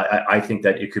 I think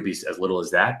that it could be as little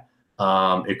as that.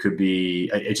 It could be.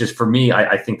 It's just for me.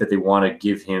 I think that they want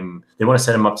to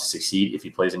set him up to succeed if he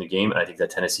plays in a game. And I think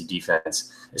that Tennessee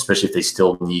defense, especially if they're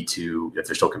still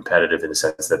competitive in the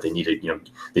sense that they need to,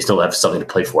 they still have something to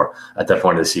play for at that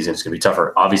point of the season. It's going to be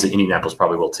tougher. Obviously, Indianapolis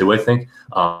probably will too. I think.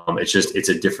 It's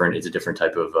a different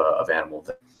type of animal.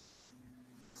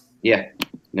 Yeah,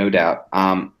 no doubt.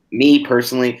 Me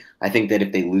personally, I think that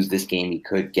if they lose this game, he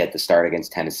could get the start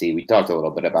against Tennessee. We talked a little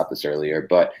bit about this earlier,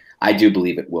 but I do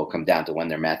believe it will come down to when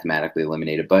they're mathematically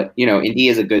eliminated. But, Indy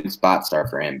is a good spot start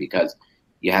for him because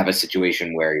you have a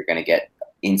situation where you're going to get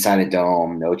inside a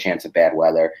dome, no chance of bad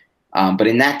weather. But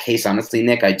in that case, honestly,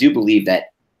 Nick, I do believe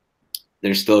that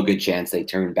there's still a good chance they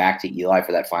turn back to Eli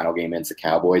for that final game against the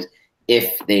Cowboys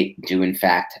if they do, in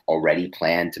fact, already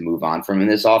plan to move on from him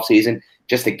this offseason,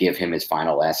 just to give him his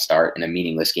final last start in a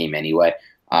meaningless game anyway.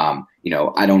 I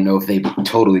don't know if they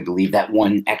totally believe that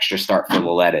one extra start for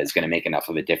Laletta is going to make enough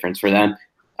of a difference for them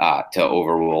to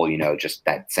overrule, just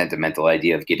that sentimental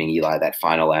idea of giving Eli that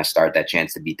final last start, that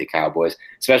chance to beat the Cowboys,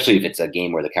 especially if it's a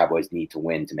game where the Cowboys need to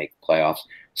win to make the playoffs.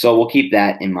 So we'll keep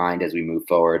that in mind as we move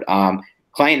forward.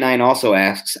 Client 9 also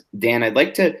asks, Dan, I'd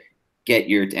like to get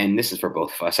your, and this is for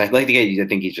both of us, I'd like to get you, I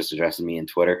think he's just addressing me on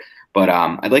Twitter, but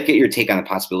I'd like to get your take on the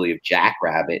possibility of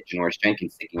Jackrabbit, Janoris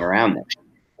Jenkins, sticking around next year,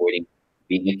 avoiding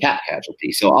being a cap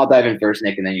casualty. So I'll dive in first,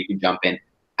 Nick, and then you can jump in.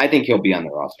 I think he'll be on the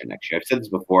roster next year. I've said this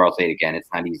before. I'll say it again. It's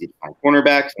not easy to find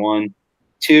cornerbacks. 1,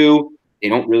 2, they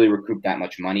don't really recoup that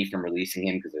much money from releasing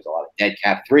him because there's a lot of dead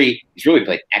cap. 3, he's really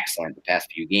played excellent the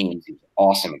past few games. He was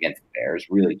awesome against the Bears,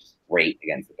 really just great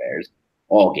against the Bears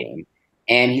all game.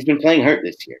 And he's been playing hurt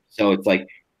this year. So it's like,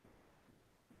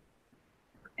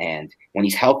 and when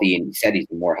he's healthy, and he said he's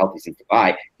been more healthy since the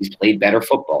bye, he's played better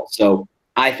football. So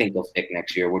I think he'll stick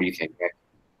next year. What do you think, Nick?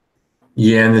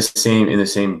 Yeah, in the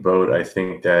same boat. I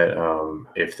think that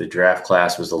if the draft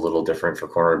class was a little different for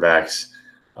cornerbacks,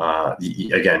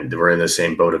 again, we're in the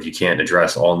same boat of you can't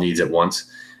address all needs at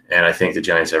once. And I think the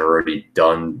Giants have already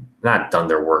not done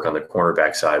their work on the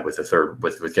cornerback side with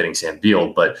with getting Sam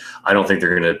Beal, but I don't think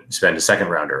they're going to spend a second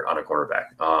rounder on a cornerback.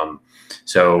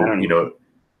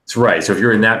 It's right. So if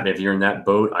you're in that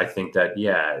boat, I think that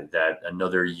that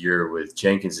another year with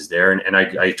Jenkins is there, and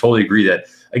I totally agree that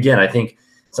again. I think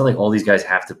it's not like all these guys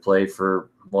have to play for.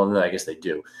 Well, I guess they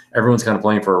do. Everyone's kind of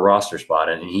playing for a roster spot,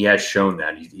 and he has shown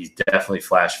that he's definitely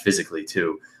flashed physically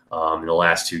too. In the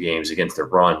last 2 games against the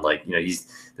run,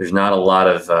 there's not a lot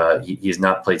of he has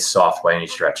not played soft by any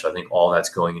stretch. So I think all that's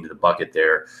going into the bucket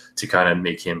there to kind of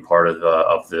make him part of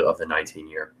the 19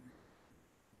 year.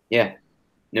 Yeah,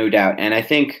 no doubt. And I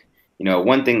think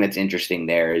one thing that's interesting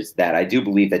there is that I do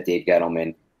believe that Dave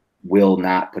Gettleman will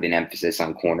not put an emphasis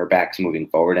on cornerbacks moving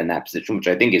forward in that position, which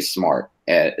I think is smart,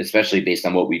 especially based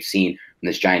on what we've seen in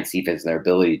this Giants defense and their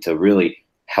ability to really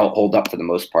hold up for the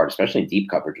most part, especially in deep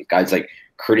coverage with guys like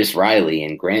Curtis Riley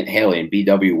and Grant Haley and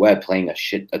B.W. Webb playing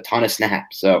a ton of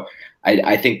snaps. So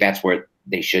I think that's what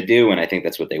they should do, and I think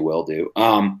that's what they will do.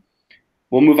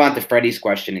 We'll move on to Freddie's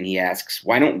question, and he asks,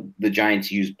 why don't the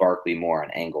Giants use Barkley more on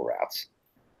angle routes?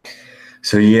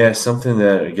 So something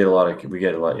that we get a lot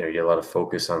of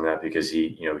focus on that because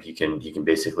he can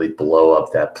basically blow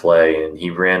up that play, and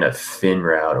he ran a fin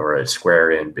route or a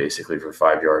square in basically for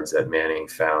 5 yards that Manning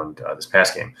found this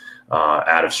past game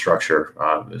out of structure.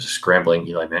 It was a scrambling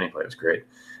Eli Manning play. It was great,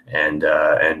 and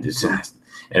it was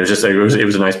just it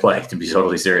was a nice play, to be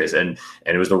totally serious, and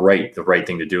it was the right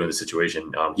thing to do in the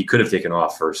situation. He could have taken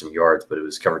off for some yards, but it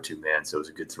was cover 2 man, so it was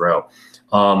a good throw.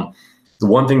 The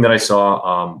one thing that I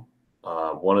saw.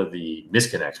 One of the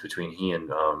misconnects between he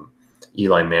and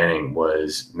Eli Manning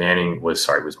was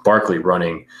Barkley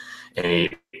running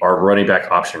our running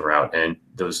back option route, and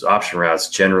those option routes,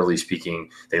 generally speaking,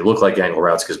 they look like angle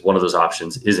routes because one of those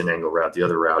options is an angle route. The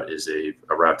other route is a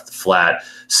route to the flat.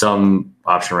 Some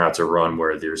option routes are run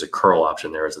where there's a curl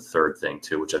option there as a third thing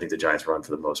too, which I think the Giants run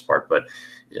for the most part. But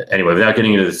anyway, without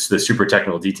getting into the super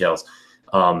technical details,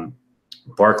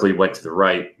 Barkley went to the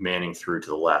right, Manning threw to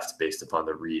the left based upon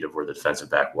the read of where the defensive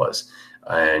back was.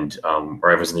 And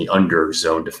or I was in the under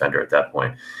zone defender at that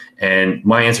point. And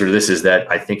my answer to this is that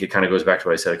I think it kind of goes back to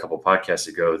what I said a couple of podcasts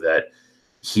ago, that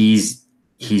he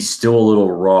he's still a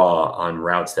little raw on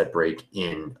routes that break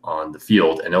in on the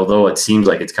field. And although it seems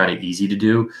like it's kind of easy to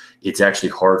do, it's actually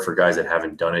hard for guys that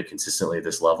haven't done it consistently at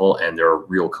this level. And there are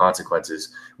real consequences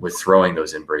with throwing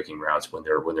those in breaking routes when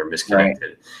they're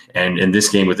misconnected. Right. And in this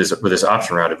game with this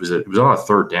option route, it was on a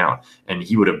third down, and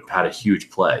he would have had a huge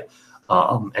play.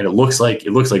 And it looks like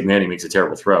Manning makes a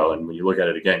terrible throw. And when you look at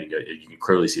it again, you can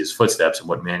clearly see his footsteps and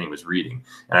what Manning was reading.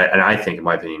 And I think, in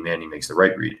my opinion, Manning makes the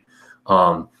right read.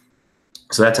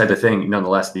 So that type of thing,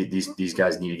 nonetheless, these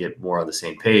guys need to get more on the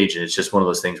same page. And it's just one of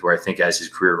those things where I think as his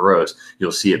career grows,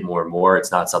 you'll see it more and more.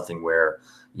 It's not something where,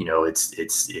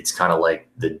 it's kind of like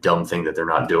the dumb thing that they're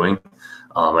not doing.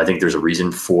 I think there's a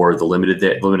reason for the limited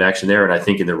action there. And I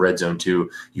think in the red zone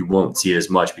too, you won't see it as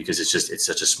much because it's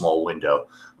such a small window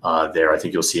there. I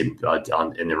think you'll see it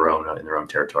in their own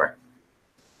territory.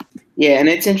 Yeah, and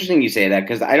it's interesting you say that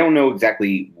because I don't know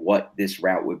exactly what this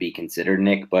route would be considered,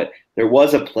 Nick, but there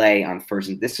was a play on first,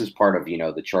 and this was part of,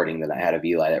 the charting that I had of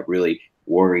Eli that really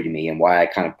worried me and why I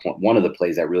kind of one of the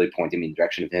plays that really pointed me in the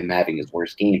direction of him having his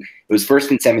worst game. It was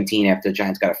 1st and 17 after the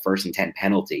Giants got a 1st and 10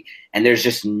 penalty, and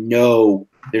there's no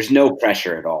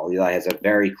pressure at all. Eli has a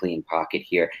very clean pocket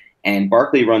here, and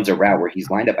Barkley runs a route where he's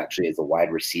lined up actually as a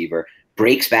wide receiver,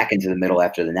 breaks back into the middle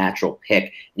after the natural pick,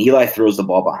 and Eli throws the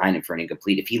ball behind him for an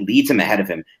incomplete. If he leads him ahead of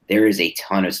him, there is a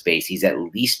ton of space. He's at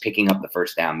least picking up the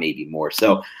first down, maybe more.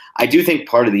 So I do think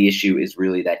part of the issue is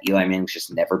really that Eli Manning's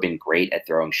just never been great at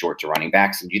throwing short to running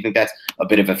backs. And do you think that's a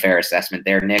bit of a fair assessment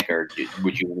there, Nick, or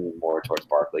would you lean more towards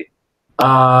Barkley?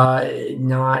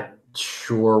 Not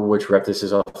sure which rep this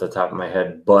is off the top of my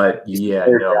head, but yeah,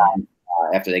 no.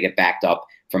 After they get backed up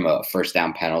from a first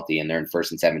down penalty and they're in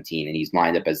 1st and 17, and he's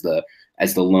lined up as the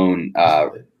lone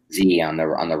Z on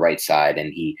the right side,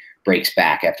 and he breaks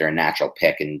back after a natural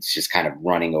pick and it's just kind of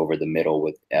running over the middle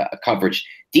with a coverage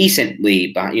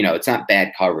decently, but it's not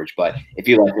bad coverage, but if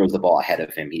Eli throws the ball ahead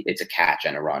of him, it's a catch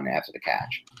and a run after the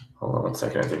catch. Hold on 1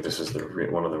 second. I think this is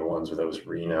one of the ones where that was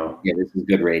Reno. Yeah, this is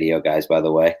good radio, guys, by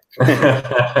the way.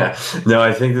 No,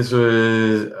 I think this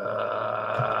was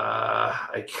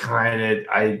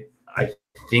I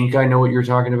think I know what you're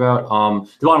talking about.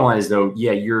 The bottom line is, though,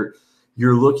 yeah, you're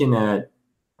looking at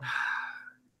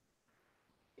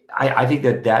I think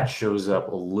that shows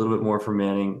up a little bit more for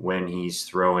Manning when he's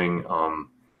throwing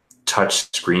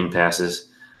touch screen passes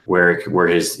where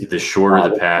the shorter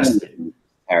the pass.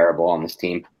 Terrible on this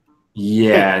team.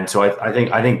 Yeah, and so I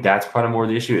think that's kind of more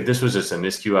the issue. If this was just a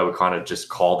miscue, I would kind of just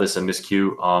call this a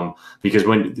miscue. Because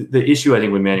when the issue I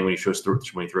think with Manning when he throws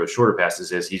shorter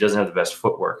passes is he doesn't have the best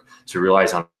footwork, so he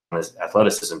relies on his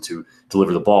athleticism to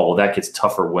deliver the ball. Well, that gets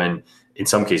tougher when in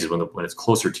some cases when it's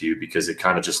closer to you because it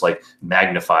kind of just like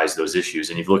magnifies those issues.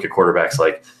 And if you look at quarterbacks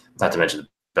like, not to mention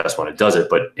the best one that does it,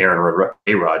 but Aaron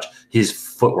A-Rod, his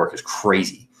footwork is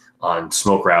crazy on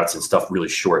smoke routes and stuff really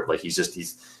short. Like he's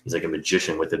like a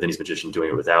magician with it. Then he's a magician doing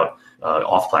it without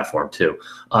off platform too.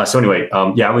 So anyway,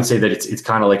 I would say that it's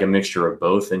kind of like a mixture of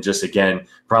both. And just, again,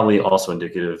 probably also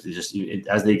indicative just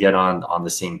as they get on the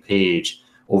same page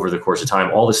over the course of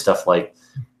time, all this stuff, like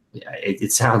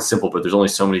it sounds simple, but there's only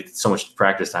so much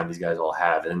practice time these guys all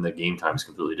have. And then the game time is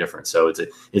completely different. So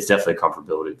it's definitely a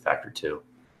comfortability factor too.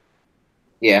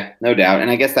 Yeah, no doubt. And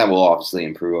I guess that will obviously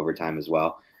improve over time as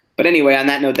well. But anyway, on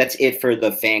that note, that's it for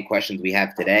the fan questions we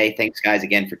have today. Thanks, guys,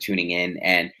 again for tuning in.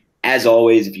 And as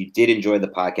always, if you did enjoy the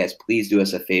podcast, please do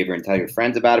us a favor and tell your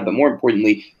friends about it. But more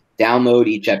importantly, download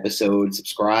each episode,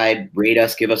 subscribe, rate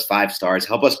us, give us 5 stars,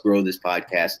 help us grow this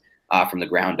podcast from the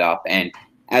ground up. And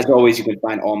as always, you can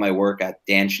find all my work at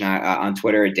Dan Schneier on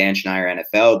Twitter at Dan Schneier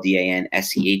NFL,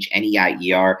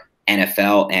 DANSCHNEIER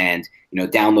NFL, and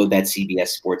download that CBS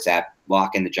Sports app.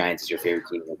 Lock in the Giants as your favorite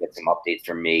team. You'll get some updates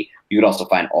from me. You could also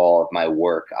find all of my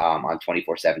work on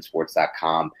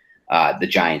 247sports.com, the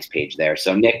Giants page there.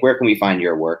 So, Nick, where can we find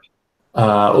your work?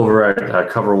 Over at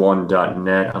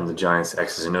cover1.net. I'm the Giants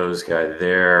X's and O's guy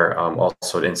there.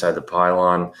 Also at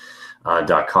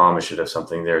InsideThePylon.com. I should have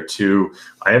something there too.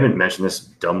 I haven't mentioned this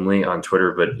dumbly on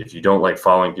Twitter, but if you don't like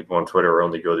following people on Twitter or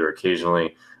only go there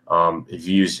occasionally, if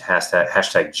you use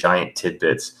hashtag Giant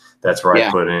Tidbits, that's where I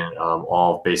put in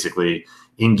all basically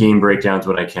in-game breakdowns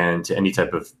when I can to any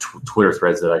type of Twitter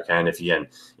threads that I can. If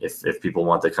people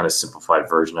want the kind of simplified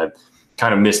version, I've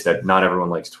kind of missed that not everyone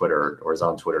likes Twitter or is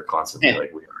on Twitter constantly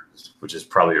like we are, which is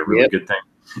probably a really good thing.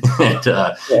 And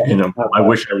I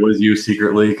wish I was you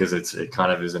secretly because it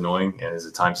kind of is annoying and is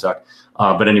a time suck.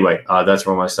 But anyway, that's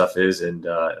where my stuff is, and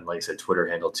like I said, Twitter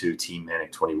handle too, Team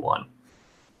Manic21.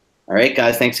 All right,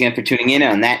 guys, thanks again for tuning in.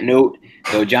 On that note,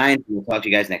 go Giants. We'll talk to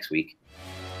you guys next week.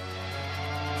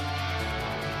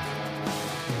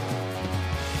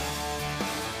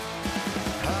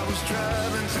 I was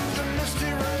driving through the misty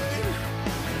rain.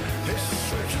 It's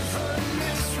searching for a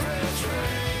misread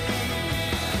train.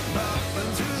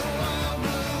 Bopping through the wild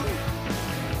blue,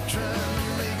 trying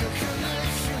to make a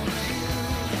connection with you.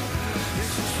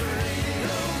 It's a train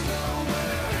of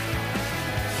nowhere.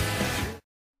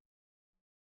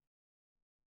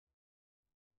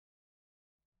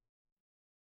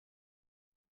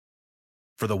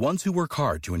 For the ones who work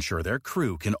hard to ensure their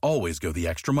crew can always go the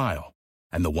extra mile,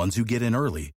 and the ones who get in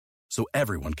early so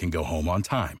everyone can go home on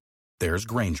time, there's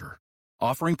Grainger,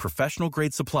 offering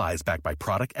professional-grade supplies backed by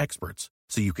product experts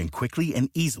so you can quickly and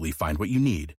easily find what you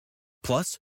need.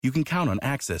 Plus, you can count on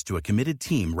access to a committed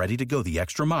team ready to go the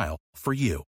extra mile for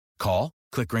you. Call,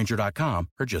 click Grainger.com,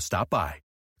 or just stop by.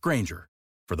 Grainger,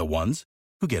 for the ones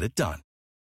who get it done.